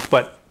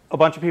 But a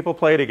bunch of people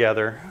play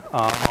together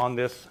on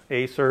this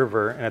A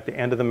server, and at the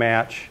end of the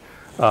match,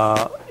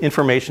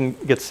 information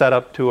gets set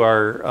up to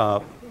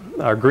our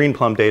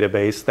Greenplum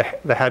database, the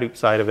Hadoop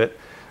side of it.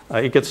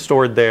 It gets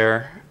stored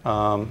there,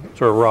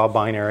 sort of raw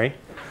binary.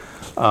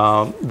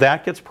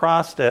 That gets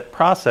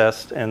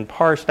processed and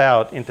parsed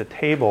out into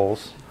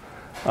tables,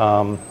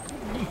 I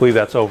believe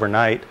that's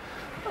overnight,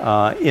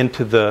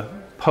 into the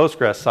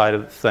Postgres side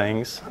of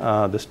things,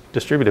 this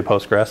distributed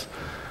Postgres.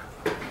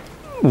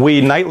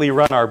 We nightly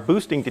run our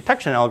boosting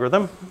detection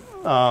algorithm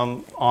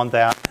on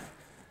that,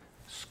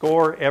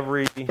 score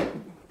every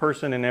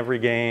person in every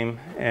game,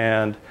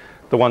 and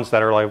the ones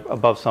that are like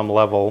above some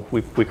level,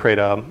 we create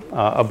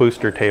a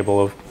booster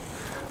table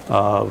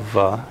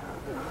of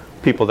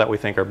people that we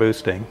think are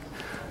boosting,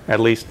 at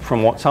least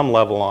from some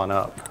level on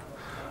up.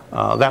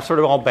 That's sort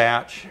of all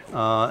batch.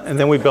 And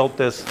then we built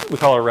this, we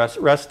call it a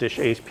REST-ish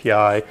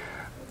API.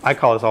 I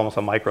call this almost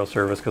a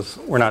microservice because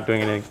we're not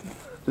doing any,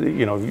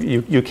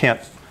 you can't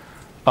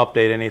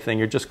update anything.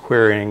 You're just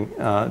querying,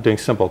 doing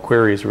simple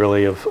queries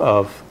really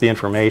of the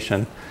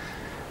information.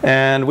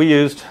 And we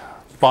used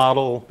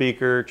Bottle,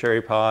 Beaker,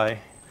 Cherry Pie,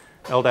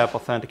 LDAP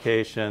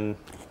authentication,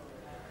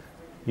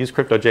 used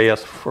Crypto.js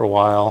for a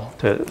while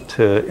to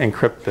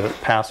encrypt the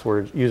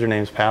passwords,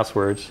 usernames,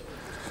 passwords.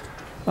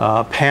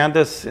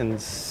 Pandas and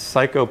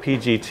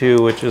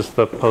PsychoPG2, which is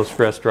the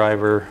Postgres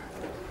driver.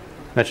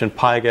 Mentioned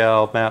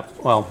PyGal,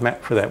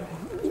 for that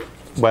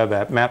web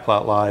app,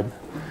 Matplotlib,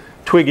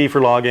 Twiggy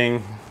for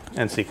logging,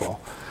 and SQL.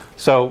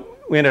 So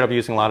we ended up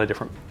using a lot of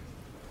different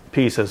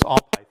pieces, all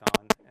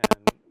Python,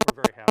 and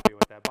we're very happy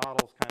with that.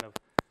 Bottle's kind of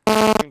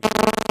seems to be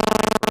fine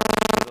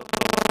for the level of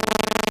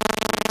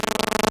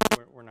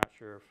things we're not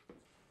sure if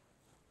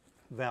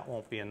that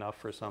won't be enough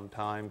for some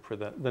time for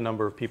the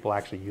number of people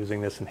actually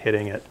using this and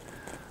hitting it.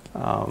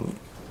 And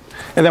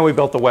then we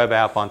built the web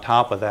app on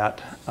top of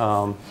that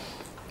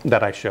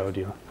that I showed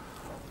you.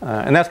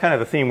 And that's kind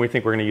of the theme we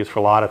think we're going to use for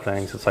a lot of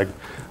things. It's like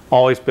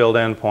always build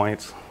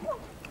endpoints,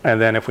 and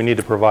then if we need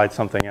to provide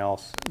something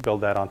else,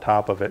 build that on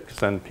top of it, because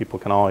then people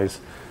can always,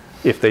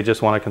 if they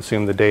just want to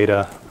consume the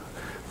data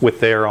with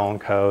their own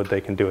code, they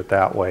can do it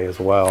that way as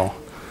well.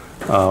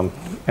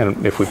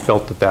 And if we've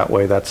built it that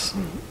way,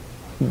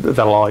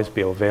 that'll always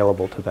be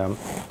available to them.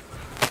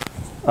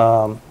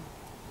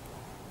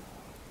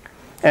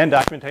 And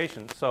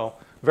documentation. So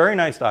very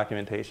nice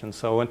documentation.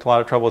 So went to a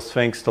lot of trouble with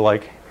Sphinx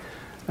to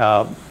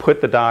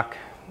put the doc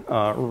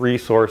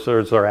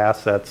resources or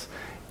assets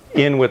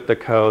in with the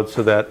code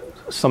so that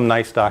some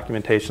nice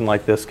documentation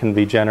like this can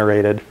be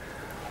generated.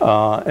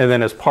 And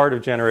then as part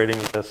of generating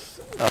this,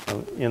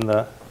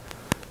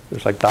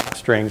 there's like doc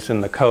strings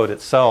in the code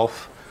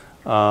itself.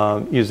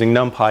 Using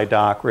NumPy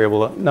doc, we're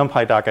able to,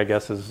 NumPy doc I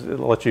guess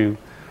it'll let you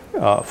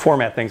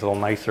format things a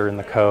little nicer in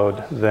the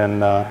code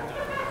than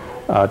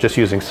just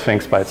using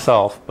Sphinx by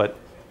itself.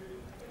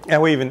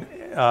 And we even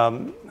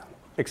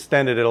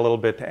extended it a little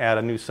bit to add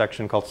a new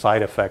section called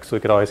side effects, so we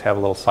could always have a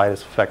little side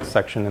effects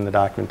section in the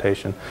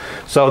documentation.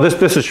 So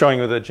this is showing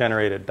you the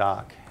generated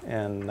doc,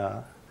 and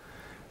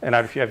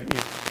if you have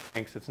used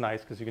Sphinx, it's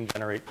nice because you can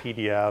generate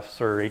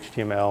PDFs or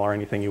HTML or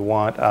anything you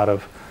want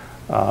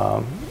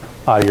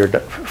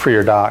for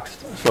your docs.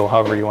 So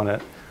however you want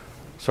to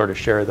sort of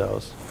share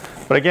those.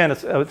 But again,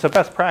 it's a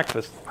best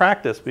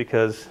practice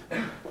because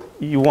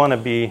you want to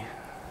be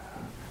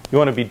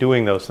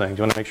doing those things.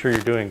 You want to make sure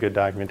you're doing good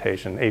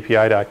documentation,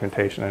 API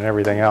documentation, and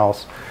everything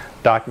else,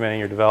 documenting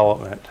your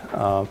development.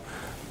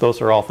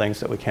 Those are all things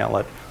that we can't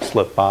let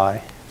slip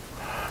by.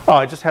 Oh,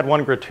 I just had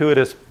one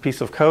gratuitous piece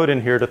of code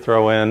in here to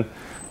throw in.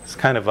 It's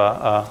kind of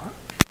a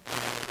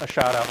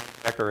shout out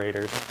to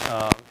decorators.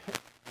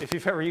 If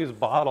you've ever used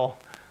Bottle,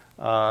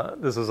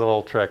 this is a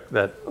little trick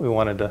that we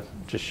wanted to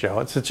just show.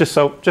 It's just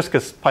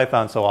because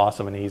Python's so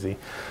awesome and easy.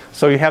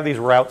 So you have these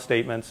route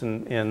statements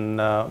in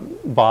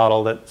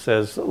Bottle that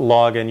says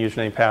login,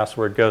 username,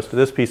 password goes to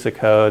this piece of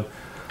code.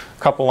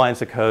 A couple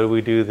lines of code, we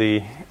do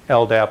the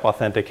LDAP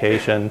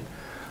authentication.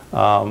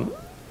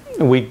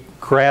 We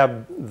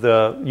grab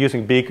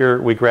using Beaker,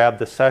 we grab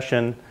the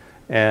session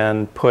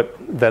and put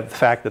the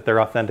fact that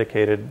they're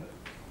authenticated,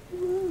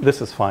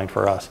 this is fine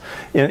for us,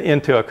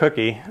 into a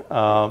cookie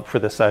for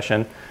the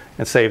session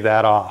and save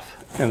that off.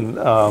 And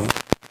I'm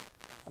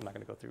not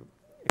going to go through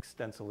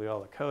extensively all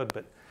the code,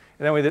 but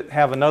and then we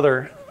have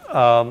another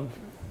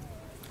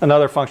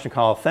another function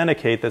called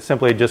authenticate that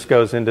simply just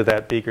goes into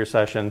that beaker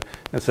session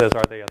and says,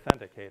 are they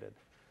authenticated?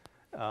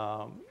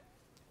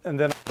 And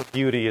then the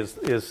beauty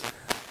is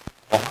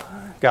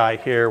guy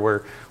here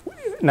where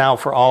now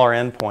for all our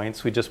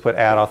endpoints, we just put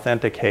add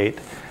authenticate,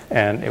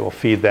 and it will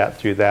feed that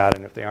through that.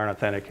 And if they aren't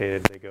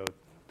authenticated, they go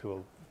to a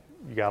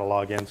you got a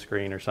login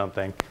screen or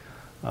something.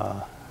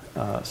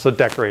 So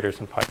decorators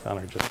in Python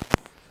are just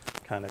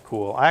kind of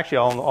cool. I actually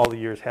all the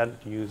years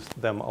hadn't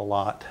used them a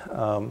lot,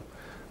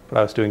 but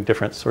I was doing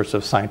different sorts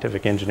of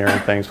scientific engineering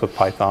things with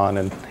Python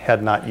and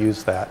had not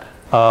used that.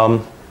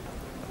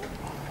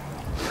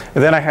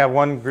 And then I have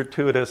one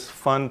gratuitous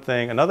fun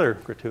thing, another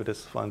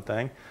gratuitous fun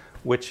thing,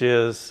 which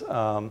is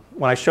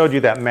when I showed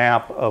you that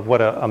map of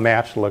what a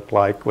match looked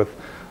like with,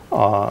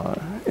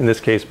 in this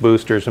case,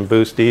 boosters and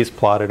boosties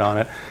plotted on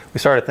it, we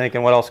started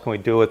thinking, what else can we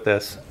do with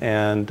this?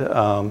 And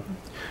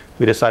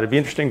we decided it'd be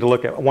interesting to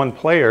look at one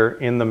player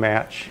in the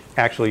match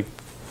actually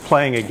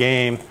playing a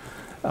game,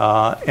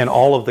 and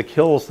all of the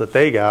kills that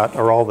they got,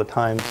 or all the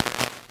times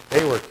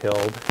they were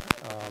killed.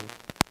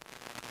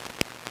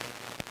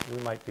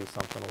 We might do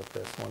something with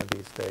this one of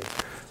these days.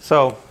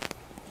 So,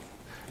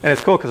 and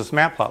it's cool because it's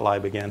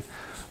Matplotlib again.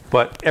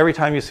 But every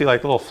time you see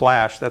like a little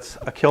flash, that's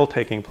a kill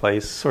taking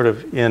place, sort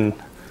of in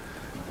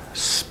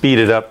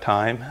speeded up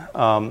time.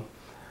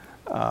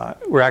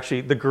 We're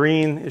actually, the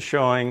green is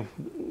showing,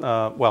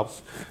 well,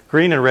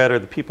 green and red are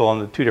the people on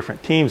the two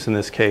different teams in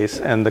this case,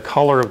 and the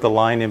color of the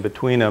line in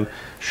between them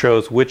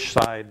shows which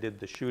side did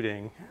the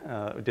shooting,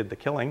 did the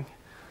killing.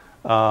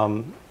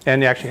 And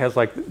it actually has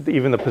like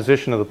even the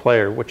position of the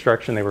player, which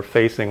direction they were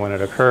facing when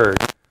it occurred,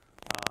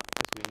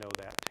 because we know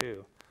that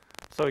too.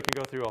 So we can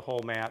go through a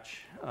whole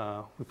match.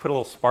 We put a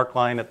little spark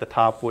line at the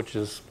top, which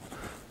is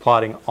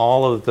plotting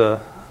all of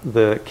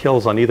the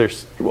kills on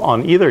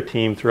either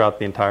team throughout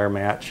the entire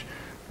match,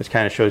 which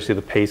kind of shows you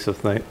the pace of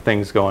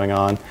things going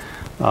on.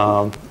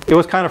 It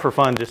was kind of for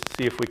fun just to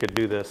see if we could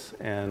do this,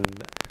 and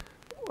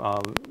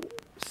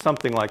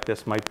something like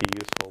this might be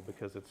useful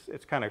because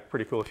it's kind of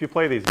pretty cool. If you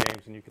play these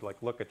games and you could like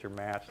look at your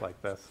match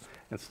like this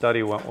and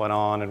study what went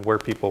on and where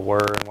people were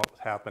and what was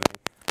happening,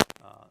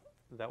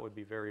 that would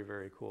be very,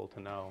 very cool to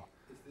know.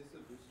 Is this a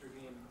booster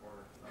game or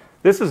not?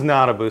 This is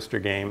not a booster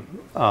game.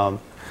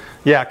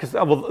 Yeah, because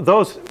well,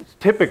 those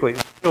typically,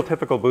 real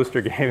typical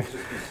booster games,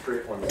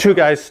 two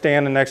guys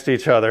standing next to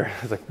each other.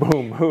 It's like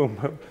boom, boom,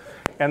 boom.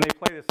 And they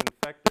play this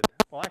infected.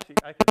 Well, actually,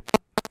 I could.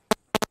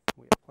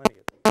 We have plenty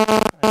of things.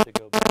 I have to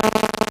go back.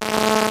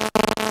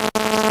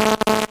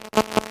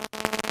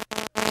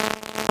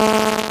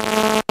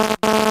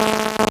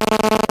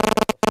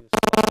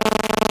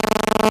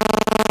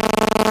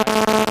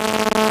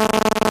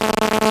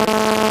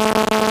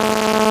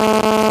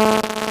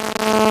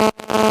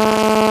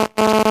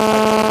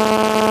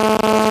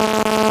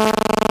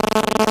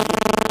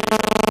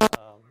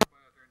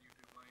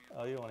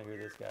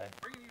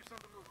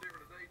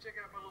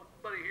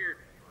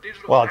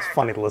 Well, it's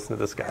funny to listen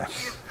to this guy.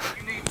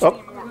 Oh,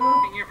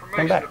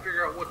 come back.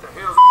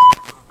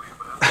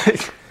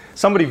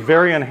 Somebody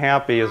very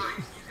unhappy is.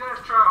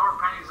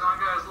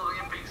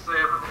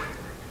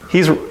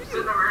 He's.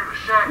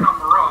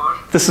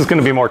 This is going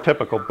to be more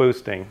typical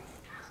boosting.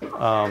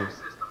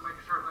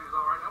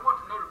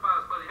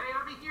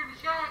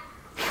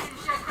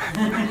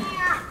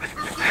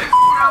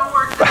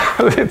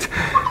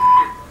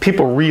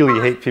 People really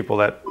hate people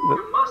that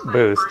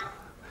boost.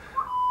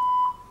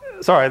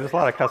 Sorry, there's a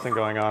lot of cussing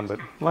going on, but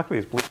luckily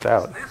it's bleeped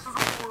out. This is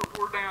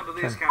we're down to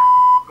this kind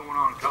of going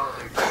on in Call of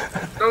Duty.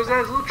 Those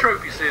has a little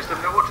trophy system.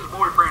 Now watch his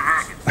boyfriend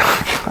hacking.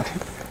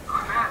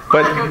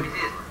 But trophy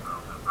system.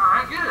 All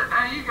right, good.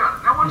 Now you got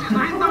it. Now watch his he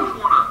throws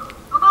one up.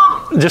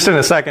 Another one. Just in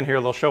a second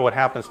here, they'll show what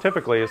happens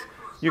typically is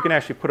you can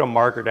actually put a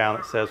marker down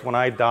that says, when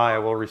I die, I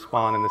will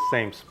respawn in the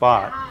same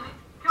spot.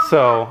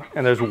 So,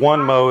 and there's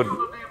one mode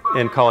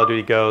in Call of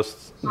Duty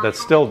Ghosts that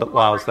still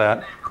allows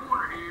that,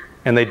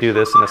 and they do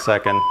this in a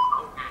second.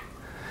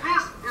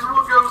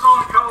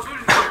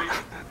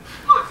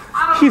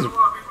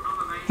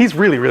 He's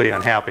really, really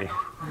unhappy.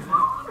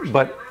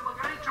 But,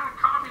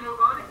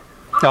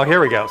 oh, here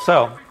we go.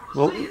 So,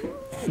 well,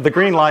 the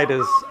green light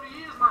is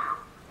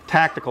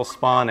tactical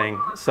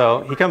spawning.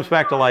 So he comes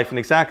back to life in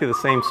exactly the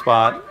same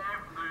spot.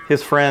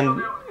 His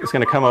friend is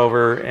going to come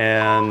over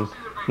and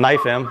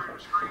knife him,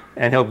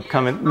 and he'll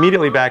come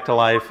immediately back to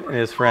life, and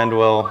his friend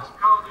will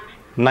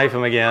knife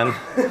him again.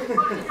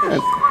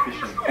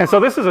 And so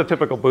this is a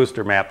typical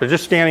booster map. They're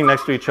just standing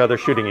next to each other,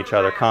 shooting each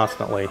other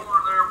constantly.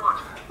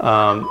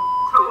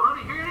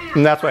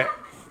 And that's why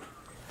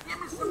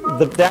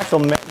the actual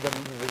the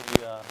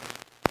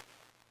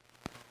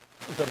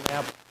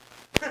map.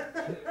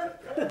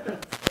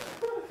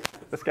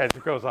 This guy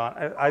just goes on.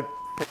 I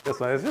picked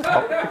this one. It's just,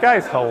 the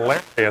guy's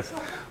hilarious.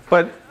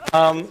 But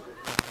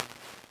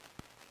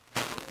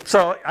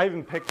so I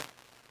even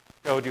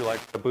showed you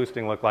like the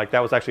boosting looked like.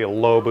 That was actually a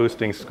low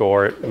boosting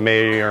score. It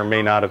may or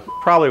may not have.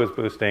 Probably was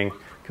boosting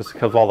because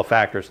of all the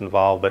factors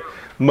involved. But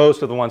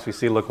most of the ones we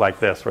see look like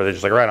this, where they're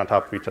just like right on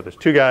top of each other. There's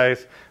two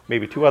guys,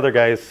 maybe two other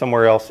guys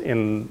somewhere else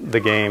in the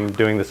game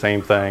doing the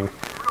same thing.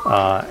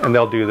 and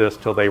they'll do this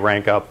till they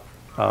rank up.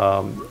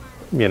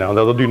 You know,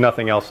 they'll do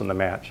nothing else in the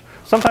match.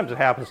 Sometimes it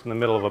happens in the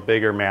middle of a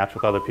bigger match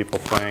with other people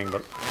playing,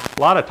 but a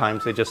lot of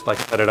times they just like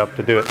set it up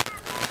to do it.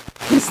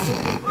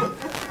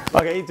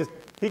 Okay,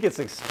 he gets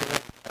extremely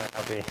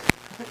happy.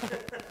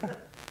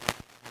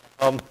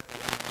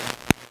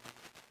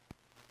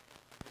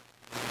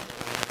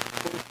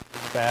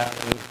 That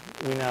and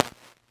we now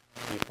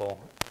people,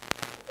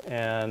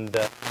 and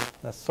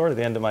that's sort of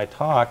the end of my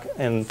talk.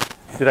 And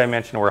did I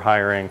mention we're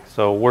hiring?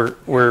 So we're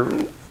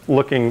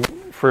looking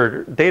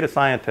for data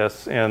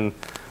scientists, and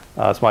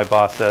as my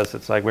boss says,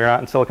 it's like we're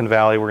not in Silicon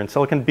Valley, we're in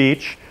Silicon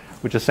Beach,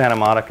 which is Santa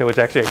Monica, which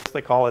actually I guess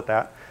they call it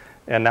that.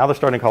 And now they're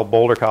starting to call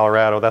Boulder,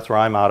 Colorado. That's where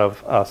I'm out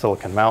of,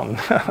 Silicon Mountain,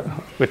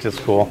 which is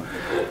cool.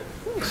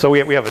 So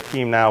we have a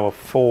team now of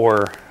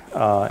 4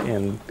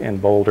 in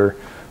Boulder,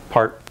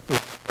 part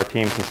our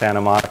teams in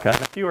Santa Monica,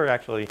 and a few are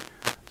actually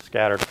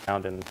scattered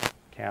around in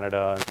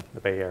Canada and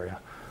the Bay Area.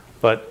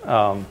 But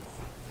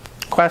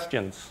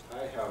questions?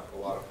 I have a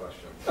lot of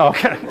questions.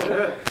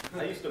 Okay.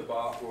 I used to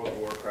bot World of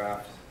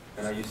Warcraft,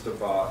 and I used to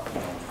bot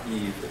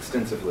Eve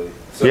extensively.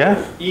 So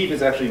Yeah. Eve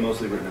is actually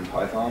mostly written in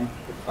Python.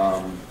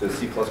 The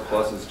C++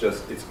 is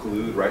just, it's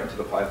glued right into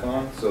the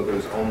Python. So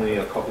there's only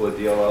a couple of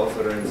DLLs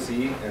that are in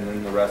C, and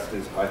then the rest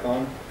is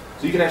Python.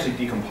 So you can actually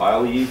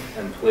decompile Eve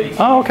and play Eve.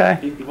 Oh, okay.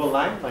 People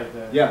like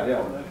the... Yeah,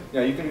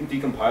 you can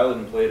decompile it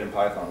and play it in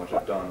Python, which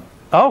I've done.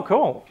 Oh,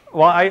 cool.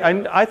 Well,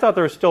 I thought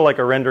there was still like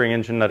a rendering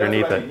engine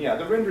underneath That's what I mean. it. Yeah,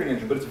 the rendering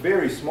engine, but it's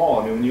very small.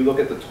 I mean, when you look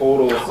at the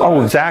total size.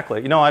 Oh,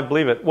 exactly. You know, I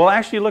believe it. Well,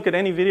 actually, look at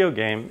any video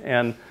game,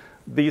 and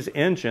these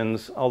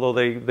engines, although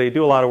they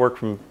do a lot of work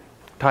from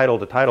title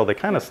to title, they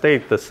kind of stay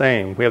the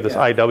same. We have this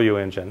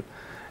IW engine.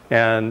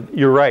 And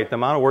you're right, the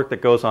amount of work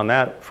that goes on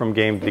that from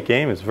game to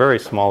game is very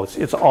small.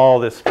 It's all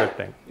this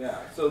scripting. Yeah,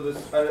 so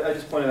this, I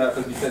just pointed out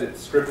because you said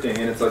it's scripting,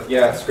 and it's like,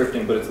 yeah, it's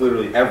scripting, but it's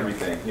literally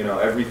everything. You know,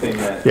 everything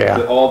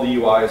that, all the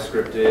UI is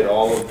scripted,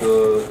 all of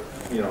the,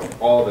 you know,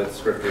 all of it's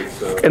scripted.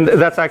 So. And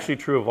that's actually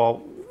true of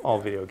all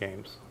video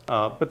games.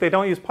 But they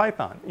don't use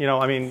Python. You know,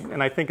 I mean,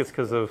 and I think it's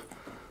because of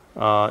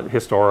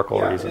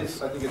historical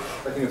reasons. I think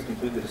it's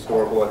completely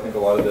historical. I think a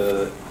lot of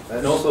the,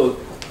 and also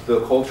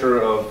the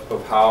culture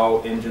of how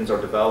engines are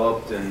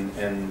developed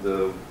and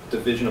the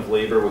division of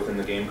labor within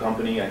the game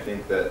company. I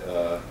think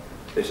that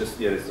it's just,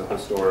 it's a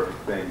historic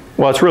thing.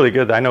 Well, it's really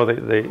good. I know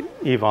they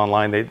EVE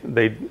Online,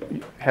 they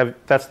have,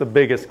 that's the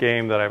biggest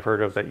game that I've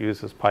heard of that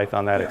uses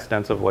Python that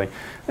extensively.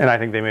 And I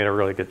think they made a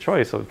really good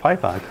choice of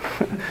Python.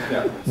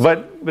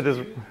 But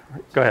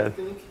go ahead. I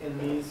think in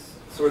these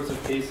sorts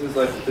of cases,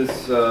 like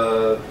this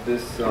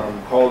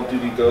Call of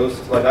Duty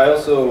Ghost, like I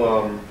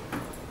also,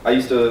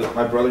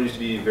 my brother used to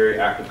be a very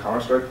active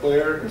Counter-Strike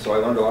player, and so I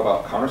learned a lot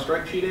about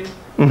Counter-Strike cheating.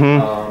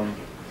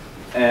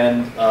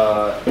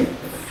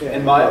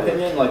 In my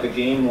opinion, like a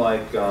game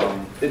like,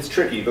 it's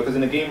tricky because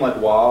in a game like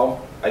WoW,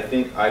 I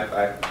think,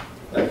 I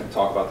can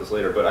talk about this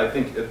later, but I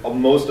think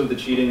most of the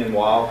cheating in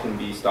WoW can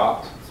be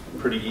stopped. It's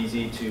pretty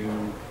easy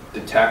to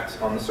detect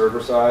on the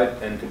server side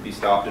and could be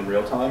stopped in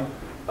real time.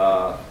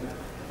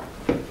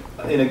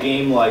 In a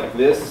game like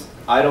this,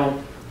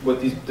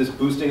 this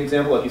boosting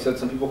example, like you said,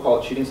 some people call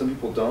it cheating, some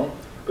people don't.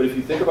 But if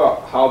you think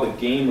about how the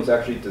game was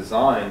actually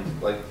designed,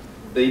 like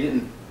they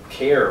didn't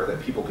care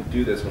that people could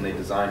do this when they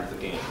designed the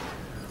game,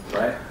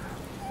 right?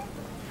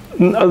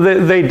 No,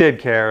 they did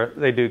care.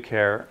 They do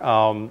care.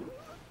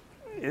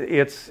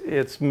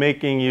 It's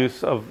making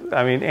use of,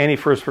 I mean, any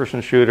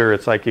first-person shooter.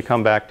 It's like you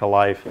come back to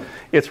life.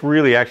 It's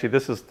really actually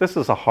this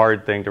is a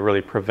hard thing to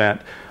really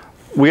prevent.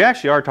 We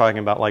actually are talking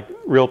about like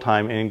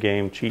real-time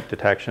in-game cheat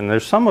detection.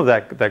 There's some of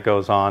that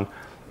goes on,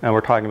 and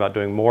we're talking about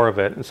doing more of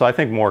it. And so I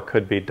think more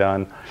could be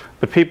done.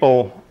 But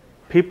people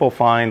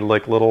find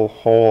like little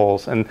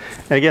holes, and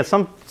again,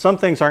 some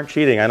things aren't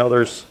cheating. I know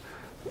there's,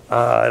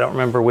 I don't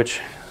remember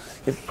which.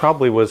 It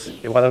probably was.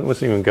 It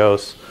wasn't even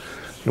Ghosts.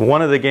 In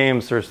one of the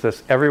games, there's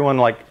this. Everyone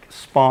like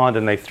spawned,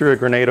 and they threw a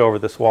grenade over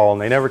this wall, and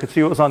they never could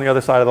see what was on the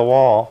other side of the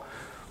wall.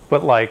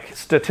 But like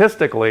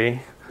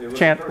statistically,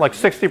 like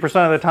 60%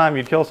 of the time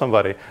you'd kill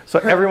somebody. So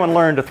everyone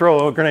learned to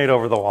throw a grenade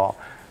over the wall.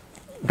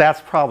 That's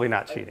probably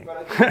not cheating.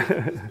 But I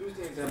think this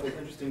boosting example is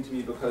interesting to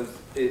me because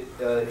if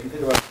you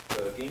think about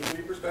the game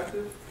theory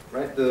perspective,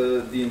 right?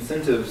 The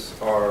incentives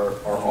are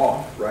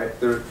off, right?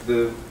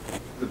 The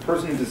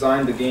person who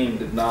designed the game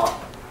did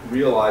not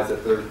realize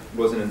that there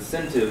was an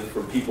incentive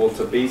for people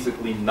to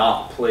basically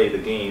not play the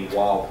game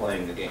while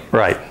playing the game.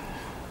 Right.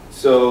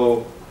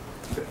 So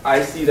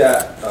I see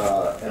that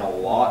in a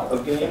lot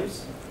of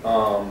games.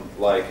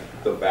 Like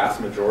the vast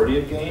majority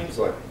of games,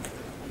 like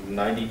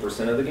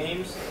 90% of the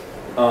games.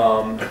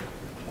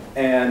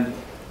 And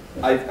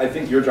I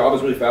think your job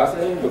is really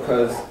fascinating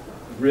because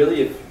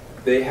really if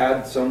they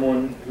had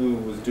someone who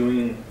was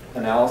doing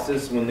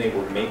analysis when they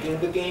were making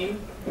the game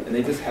and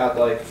they just had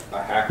like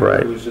a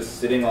hacker who was just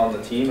sitting on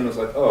the team and was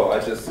like, oh, I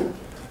just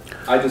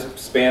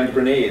spammed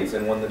grenades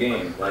and won the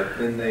game. Like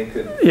then they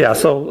could. Yeah.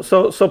 So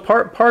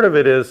part of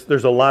it is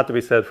there's a lot to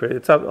be said for it.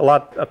 It's a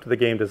lot up to the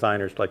game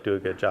designers to like do a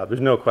good job. There's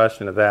no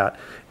question of that.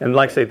 And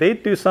like I say, they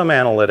do some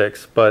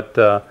analytics, but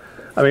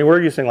I mean,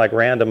 we're using like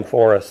random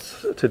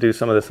forests to do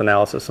some of this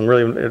analysis, some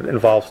really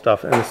involved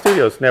stuff. And the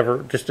studios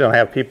just don't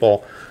have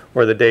people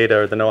or the data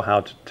or the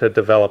know-how to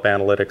develop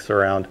analytics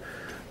around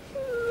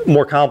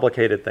more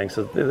complicated things.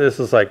 So this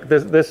is like,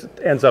 this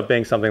ends up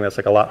being something that's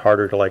like a lot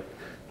harder to like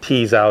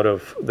tease out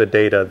of the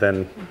data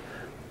than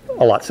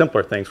a lot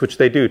simpler things, which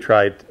they do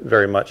try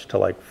very much to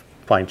like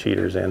find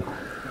cheaters in.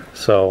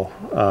 So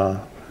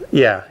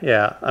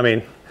yeah, I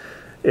mean,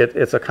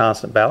 it's a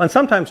constant battle. And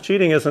sometimes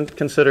cheating isn't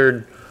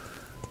considered,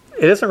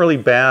 it isn't really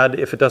bad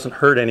if it doesn't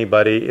hurt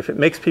anybody. If it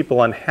makes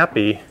people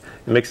unhappy,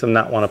 it makes them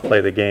not want to play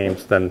the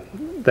games, then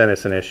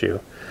it's an issue.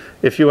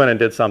 If you went and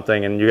did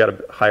something and you got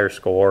a higher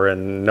score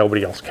and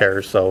nobody else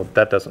cares, so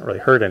that doesn't really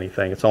hurt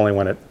anything. It's only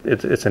when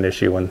it's an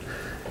issue when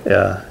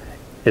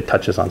it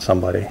touches on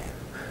somebody.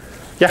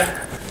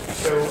 Yeah?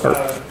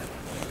 So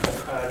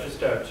just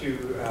two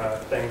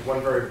things.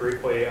 One very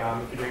briefly,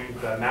 if you're doing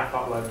the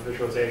Matplotlib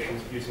visualizations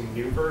using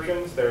new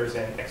versions, there's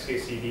an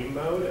XKCD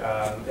mode.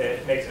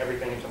 It makes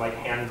everything into like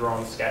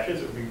hand-drawn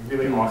sketches. It would be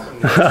really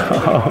awesome to see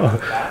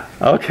that.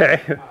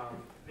 Okay.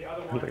 The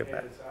other one is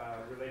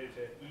related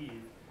to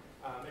Eve.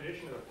 In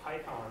addition to the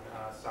Python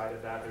side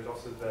of that, there's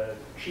also the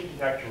cheat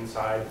detection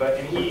side. But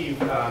in Eve,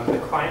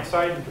 the client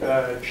side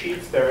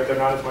cheats, they're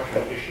not as much of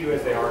an issue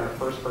as they are in a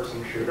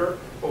first-person shooter.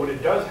 But what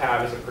it does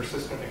have is a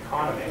persistent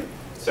economy.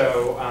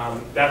 So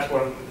that's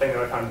one thing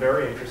that I found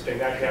very interesting.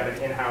 They actually have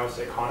an in-house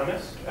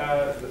economist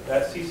at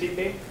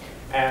CCP.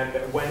 And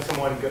when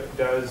someone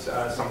does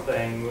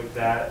something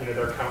that,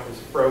 their account is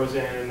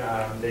frozen,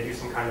 they do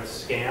some kind of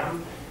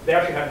scam, they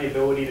actually have the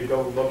ability to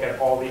go look at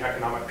all the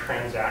economic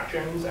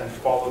transactions and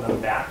follow them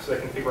back so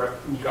they can figure out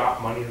who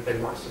got money that they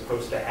weren't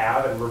supposed to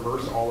have and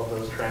reverse all of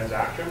those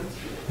transactions.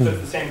 So it's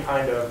the same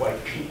kind of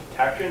like cheat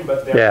detection,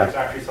 but there's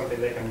actually something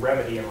they can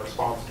remedy in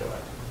response to it.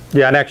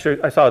 Yeah, and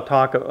actually I saw a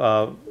talk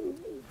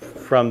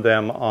from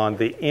them on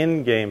the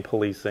in-game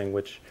policing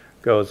which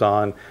goes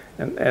on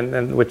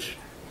and which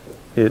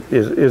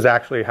is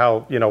actually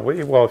how,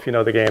 well, if you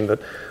know the game, that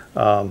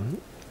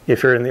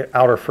if you're in the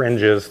outer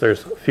fringes,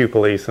 there's few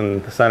police,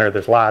 in the center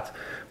there's lots.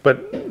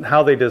 But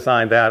how they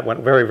designed that went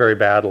very, very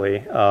badly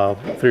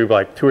through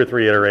like 2 or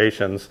 3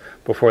 iterations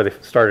before they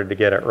started to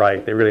get it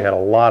right. They really had a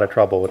lot of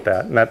trouble with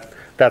that, and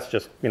that's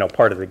just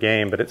part of the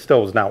game, but it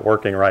still was not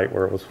working right,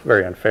 where it was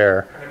very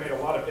unfair. And I made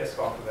a lot of ISK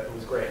off of it. It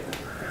was great.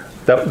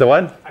 The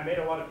what? I made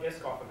a lot of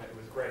ISK off of it. It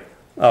was great.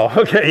 Oh,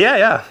 okay,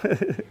 yeah.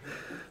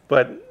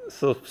 But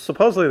so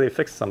supposedly they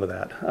fixed some of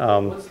that.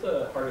 What's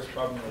the hardest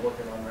problem you're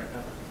working on right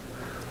now?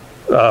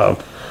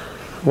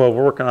 Well,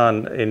 we're working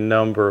on a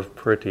number of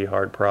pretty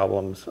hard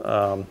problems.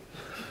 I'm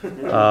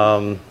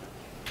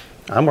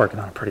working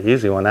on a pretty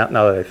easy one now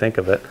that I think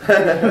of it.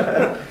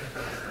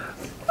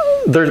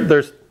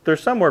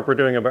 There's some work we're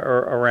doing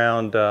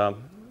around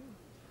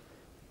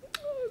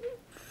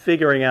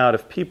figuring out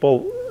if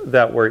people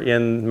that were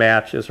in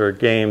matches or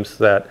games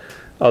that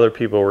other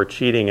people were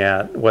cheating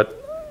at, we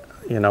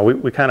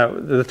kind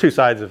of, there's 2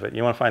 sides of it.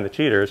 You want to find the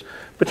cheaters,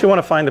 but you want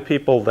to find the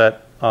people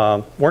that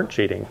weren't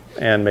cheating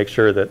and make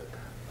sure that,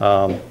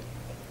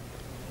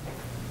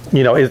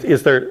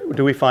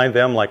 do we find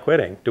them like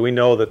quitting? Do we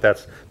know that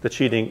the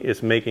cheating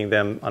is making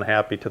them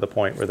unhappy to the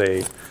point where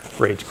they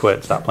rage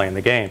quit, stop playing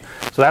the game?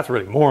 So that's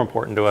really more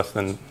important to us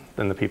than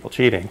the people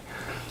cheating.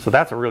 So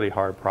that's a really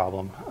hard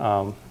problem.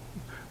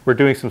 We're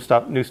doing some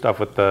new stuff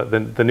with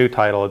the new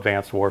title,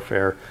 Advanced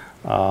Warfare,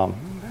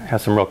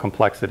 has some real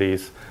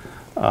complexities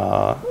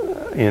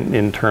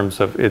in terms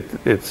of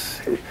it's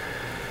going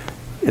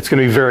to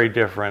be very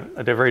different,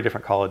 a very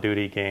different Call of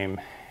Duty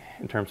game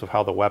in terms of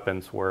how the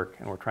weapons work,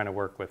 and we're trying to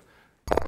work with